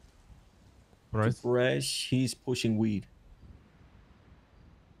to Perez? Perez. He's pushing weed.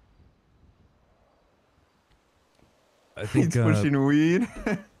 I think He's pushing weed.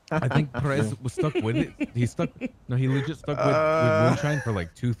 I think Perez was stuck with it. He stuck. No, he legit stuck with Moonshine for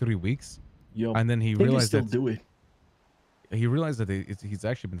like 2-3 weeks, Yep. and then he I think he realized still that do it. he realized that he's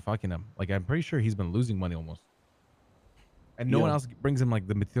actually been fucking him. Like I'm pretty sure he's been losing money almost, and no one Yeah. else brings him like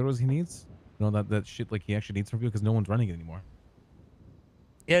the materials he needs. You know that shit like he actually needs from you because no one's running it anymore.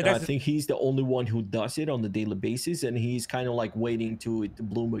 Yeah, I that's think he's the only one who does it on a daily basis, and he's kind of like waiting to it to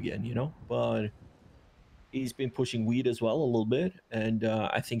bloom again, you know. But he's been pushing weed as well a little bit, and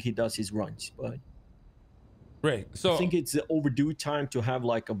I think he does his runs. But right. So I think it's the overdue time to have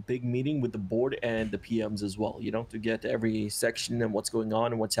like a big meeting with the board and the PMs as well, you know, to get every section and what's going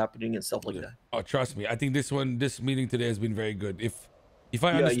on and what's happening and stuff like that. oh, trust me. I think this meeting today has been very good. If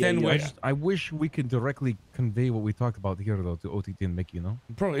I understand yeah. where, I wish we could directly convey what we talked about here though to OTT and Mickey. You know,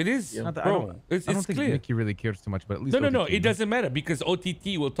 bro, it is, Yeah. Not that- bro. It's I don't think clear. Mickey really cares too much, but at least No. OTT, It you know? doesn't matter because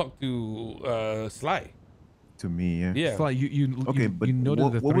OTT will talk to Sly. To me, yeah. Yeah. It's like you Okay, but you noted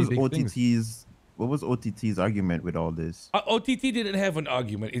what, the what three was big things. OTT's argument with all this? OTT didn't have an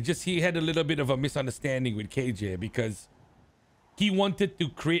argument. It just he had a little bit of a misunderstanding with KJ because he wanted to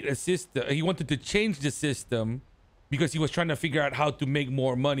create a system. He wanted to change the system because he was trying to figure out how to make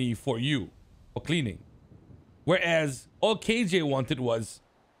more money for you for cleaning. Whereas all KJ wanted was,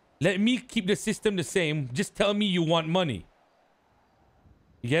 let me keep the system the same. Just tell me you want money.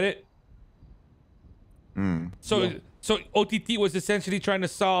 You get it? So Yeah. so OTT was essentially trying to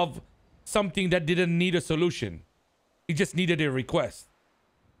solve something that didn't need a solution. He just needed a request.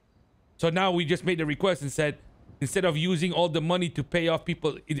 So now we just made the request and said, instead of using all the money to pay off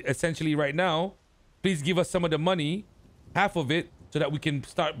people essentially right now, please give us some of the money, half of it, so that we can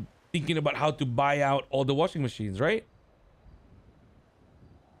start thinking about how to buy out all the washing machines, right?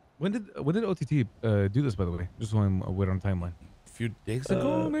 When did OTT do this, by the way? Just so I'm aware on timeline. A few days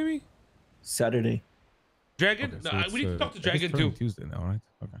ago, maybe? Saturday. Dragon? Okay, so No, it's, we need to talk to I guess Dragon turning too. Tuesday now, right?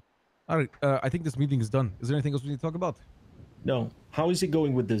 Okay. All right. I think this meeting is done. Is there anything else we need to talk about? No. How is it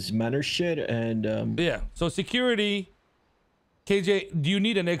going with this manor shit? And Yeah. So security, KJ, do you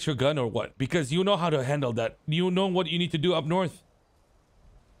need an extra gun or what? Because you know how to handle that. You know what you need to do up north.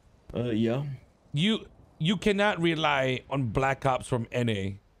 yeah. You cannot rely on black ops from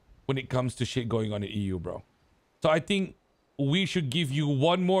NA when it comes to shit going on in EU, bro. So I think we should give you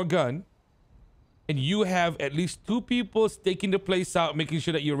one more gun, and you have at least 2 people staking the place out, making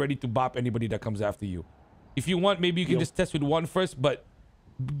sure that you're ready to bop anybody that comes after you. If you want, maybe you can Yep. just test with one first, but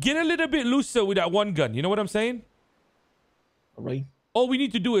get a little bit looser with that one gun. You know what I'm saying? All right. All we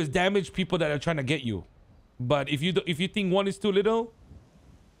need to do is damage people that are trying to get you. But if you think one is too little,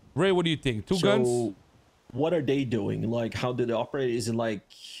 Ray, what do you think? 2 guns? So, what are they doing? Like, how did they operate? Is it like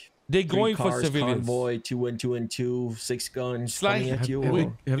They're 3 going for cars, civilians. convoy, 2 and 2 and 2, 6 guns Sly, coming at Have, you? have or- they,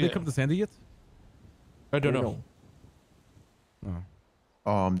 have Yeah. they come to Sandy yet? I don't know.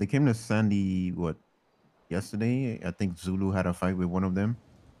 They came to Sandy yesterday. I think Zulu had a fight with one of them,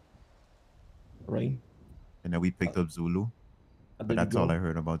 Right? and then we picked up Zulu. How But did it that's all go? I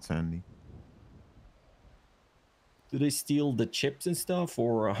heard about Sandy. Do they steal the chips and stuff,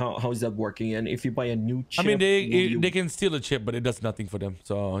 or how is that working? And if you buy a new chip, I mean, will they you... can steal a chip, but it does nothing for them.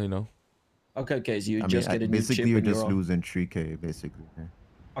 So, you know. Okay, so you I just mean, get a new chip. basically, you're and just you're on. losing 3K, basically. Yeah.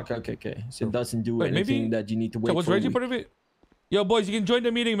 Okay. So it doesn't do Wait, maybe- anything that you need to wait So was for. a Reggie week. part of it? Yo, boys, you can join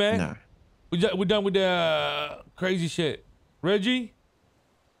the meeting, man. Nah. We're done with the crazy shit. Reggie?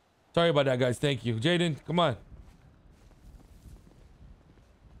 Sorry about that, guys. Thank you. Jaden, come on.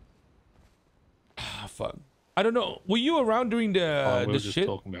 Ah, fuck. I don't know. Were you around during we the were just shit?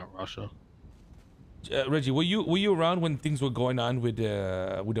 talking about Russia. Reggie, were you around when things were going on with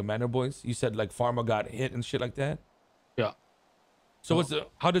the Manor Boys? You said like Pharma got hit and shit like that. Yeah. So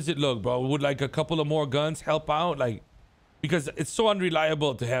how does it look, bro? Would like a couple of more guns help out? Like, because it's so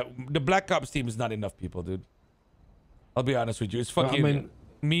unreliable to have the Black Ops team is not enough people, dude. I'll be honest with you. It's fucking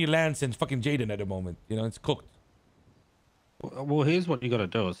me, Lance, and fucking Jaden at the moment. You know, it's cooked. Well, here's what you got to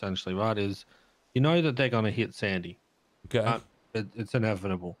do essentially, right? Is you know that they're going to hit Sandy. Okay. It's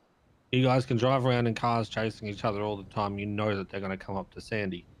inevitable. You guys can drive around in cars chasing each other all the time. You know that they're going to come up to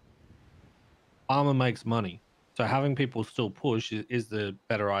Sandy. Armor makes money. So having people still push is the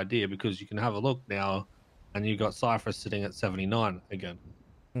better idea because you can have a look now and you got Cypher sitting at 79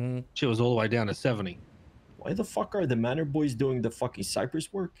 again. She was all the way down to 70. Why the fuck are the Manor Boys doing the fucking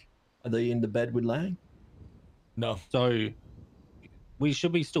Cypress work? Are they in the bed with Lang? No. So we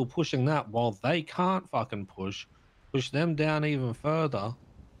should be still pushing that while they can't fucking push them down even further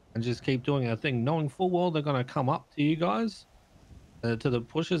and just keep doing our thing, knowing full well they're going to come up to you guys, to the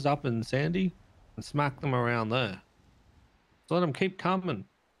pushers up in Sandy and smack them around there. So let them keep coming.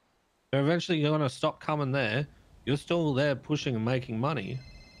 They're eventually going to stop coming there. You're still there pushing and making money.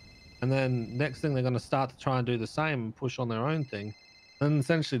 And then next thing they're going to start to try and do the same and push on their own thing. And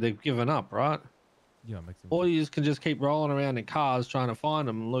essentially they've given up, right? Yeah, makes sense. Or you can just keep rolling around in cars trying to find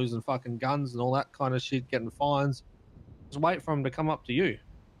them and losing fucking guns and all that kind of shit, getting fines. Just wait for them to come up to you.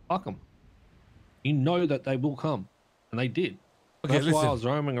 Fuck them. You know that they will come. And they did. Okay, That's listen. why I was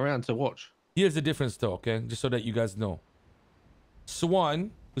roaming around to watch. Here's the difference though, okay? Just so that you guys know.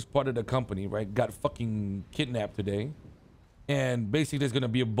 Swan, who's part of the company, right, got fucking kidnapped today. And basically there's going to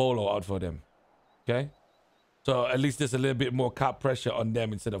be a bolo out for them. Okay? So at least there's a little bit more cop pressure on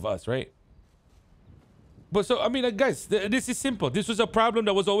them instead of us, right? But so, I mean, guys, this is simple. This was a problem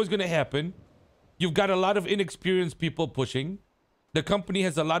that was always going to happen. You've got a lot of inexperienced people pushing. The company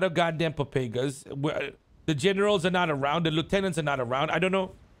has a lot of goddamn papegas. The generals are not around. The lieutenants are not around. I don't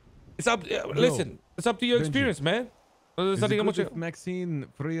know. It's up. Listen, it's up to your Benji. experience, man. There's Is nothing it much. good if Maxine,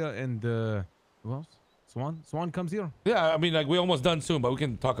 Freya, and who else? Swan? Swan comes here? Yeah, I mean, like, we're almost done soon, but we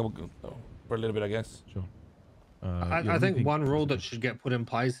can talk about for a little bit, I guess. Sure. I think one rule that should get put in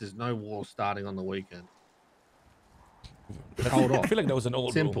place is no war starting on the weekend. Hold I off. feel like that was an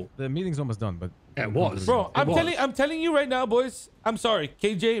old Simple. rule. The meeting's almost done, but Yeah, it was. Bro, It was. I'm telling you right now, boys. I'm sorry,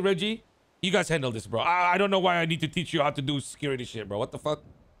 KJ, Reggie, you guys handle this, bro. I don't know why I need to teach you how to do security shit, bro. What the fuck?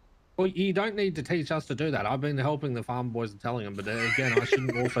 Well, you don't need to teach us to do that. I've been helping the farm boys and telling them, but again, I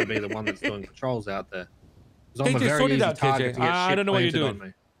shouldn't also be the one that's doing patrols out there. 'Cause I'm a KJ, very sort it easy out, target KJ. to get I shit don't know what you're planted doing. on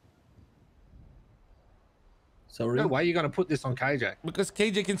me. Sorry? No way you're going to put this on KJ. Because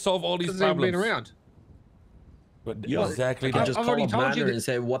KJ can solve all these Because they've problems. been around. But Yeah, exactly I can that. just I've call already up told you Manor that- and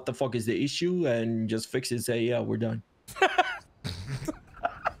say, what the fuck is the issue? And just fix it and say, yeah, we're done.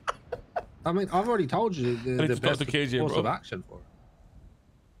 I mean, I've already told you need the to talk best to KJ, course bro. of action for it.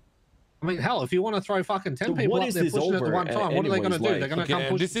 I mean, hell, if you want to throw fucking 10 So people what up is there this pushing at the over, one time, what are they going to do? anyways, They're going to Okay, come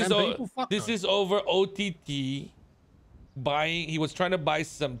push this 10 is people? Fuck this no. is over OTT buying. He was trying to buy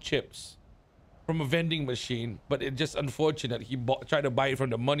some chips from a vending machine, but it just unfortunate he tried to buy it from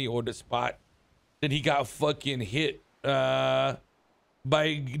the money order spot. Then he got fucking hit by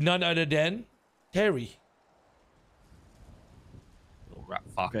none other than Terry. Little rat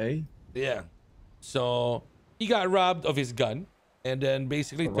fuck. Okay. Yeah. So he got robbed of his gun and then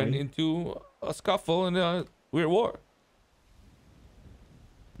basically turned Right. into a scuffle and a weird war.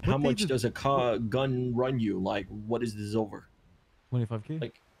 How they much did- does a gun run you? Like, what is this over? 25K?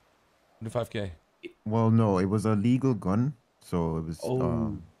 Like, 25K. Well, no, it was a legal gun, so it was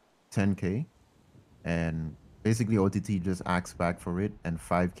Oh. 10K, and basically OTT just asked back for it and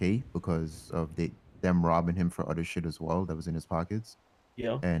 5K because of them robbing him for other shit as well that was in his pockets,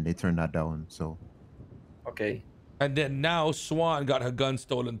 yeah. and they turned that down. So Okay. And then now Swan got her gun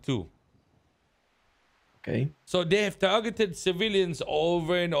stolen too. Okay. So they have targeted civilians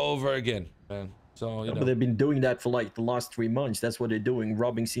over and over again, man. So, you Yeah, know. but they've been doing that for like the last 3 months. That's what they're doing,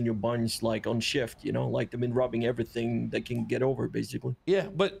 robbing senior bunch like on shift, you know, like they've been robbing everything they can get over, basically. Yeah,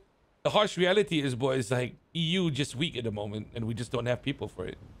 but the harsh reality is, boys, like EU just weak at the moment, and we just don't have people for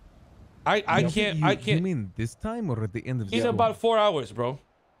it. I can't. You mean this time or at the end of the In storm? about 4 hours, bro.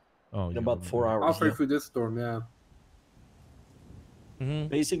 Oh, In yeah, about 4 hours. Halfway Yeah. through this storm, yeah.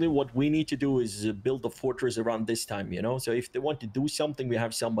 Basically, what we need to do is build a fortress around this time, you know? So if they want to do something, we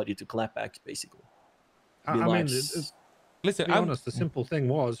have somebody to clap back, basically. I mean, Relax. Listen, to be I'm honest, the simple thing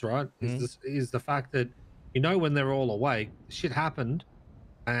was, right, is the fact that, you know, when they're all awake, shit happened.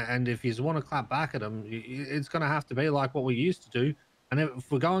 And if you want to clap back at them, it's going to have to be like what we used to do. And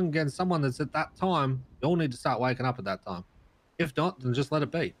if we're going against someone that's at that time, you all need to start waking up at that time. If not, then just let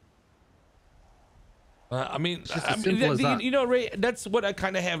it be. I mean, just as simple as that. you know, Ray, that's what I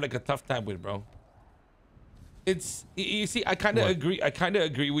kind of have like a tough time with, bro. It's, you see, I kind of agree. I kind of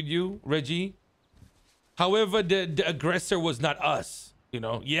agree with you, Reggie. However, the aggressor was not us. You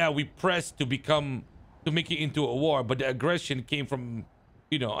know, yeah, we pressed to make it into a war, but the aggression came from,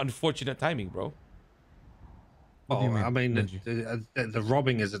 you know, unfortunate timing, bro. What do you mean, I mean, Benji? the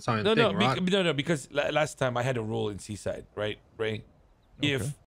robbing is its own No, thing, right? no, because last time I had a rule in Seaside, right, Ray? Okay. If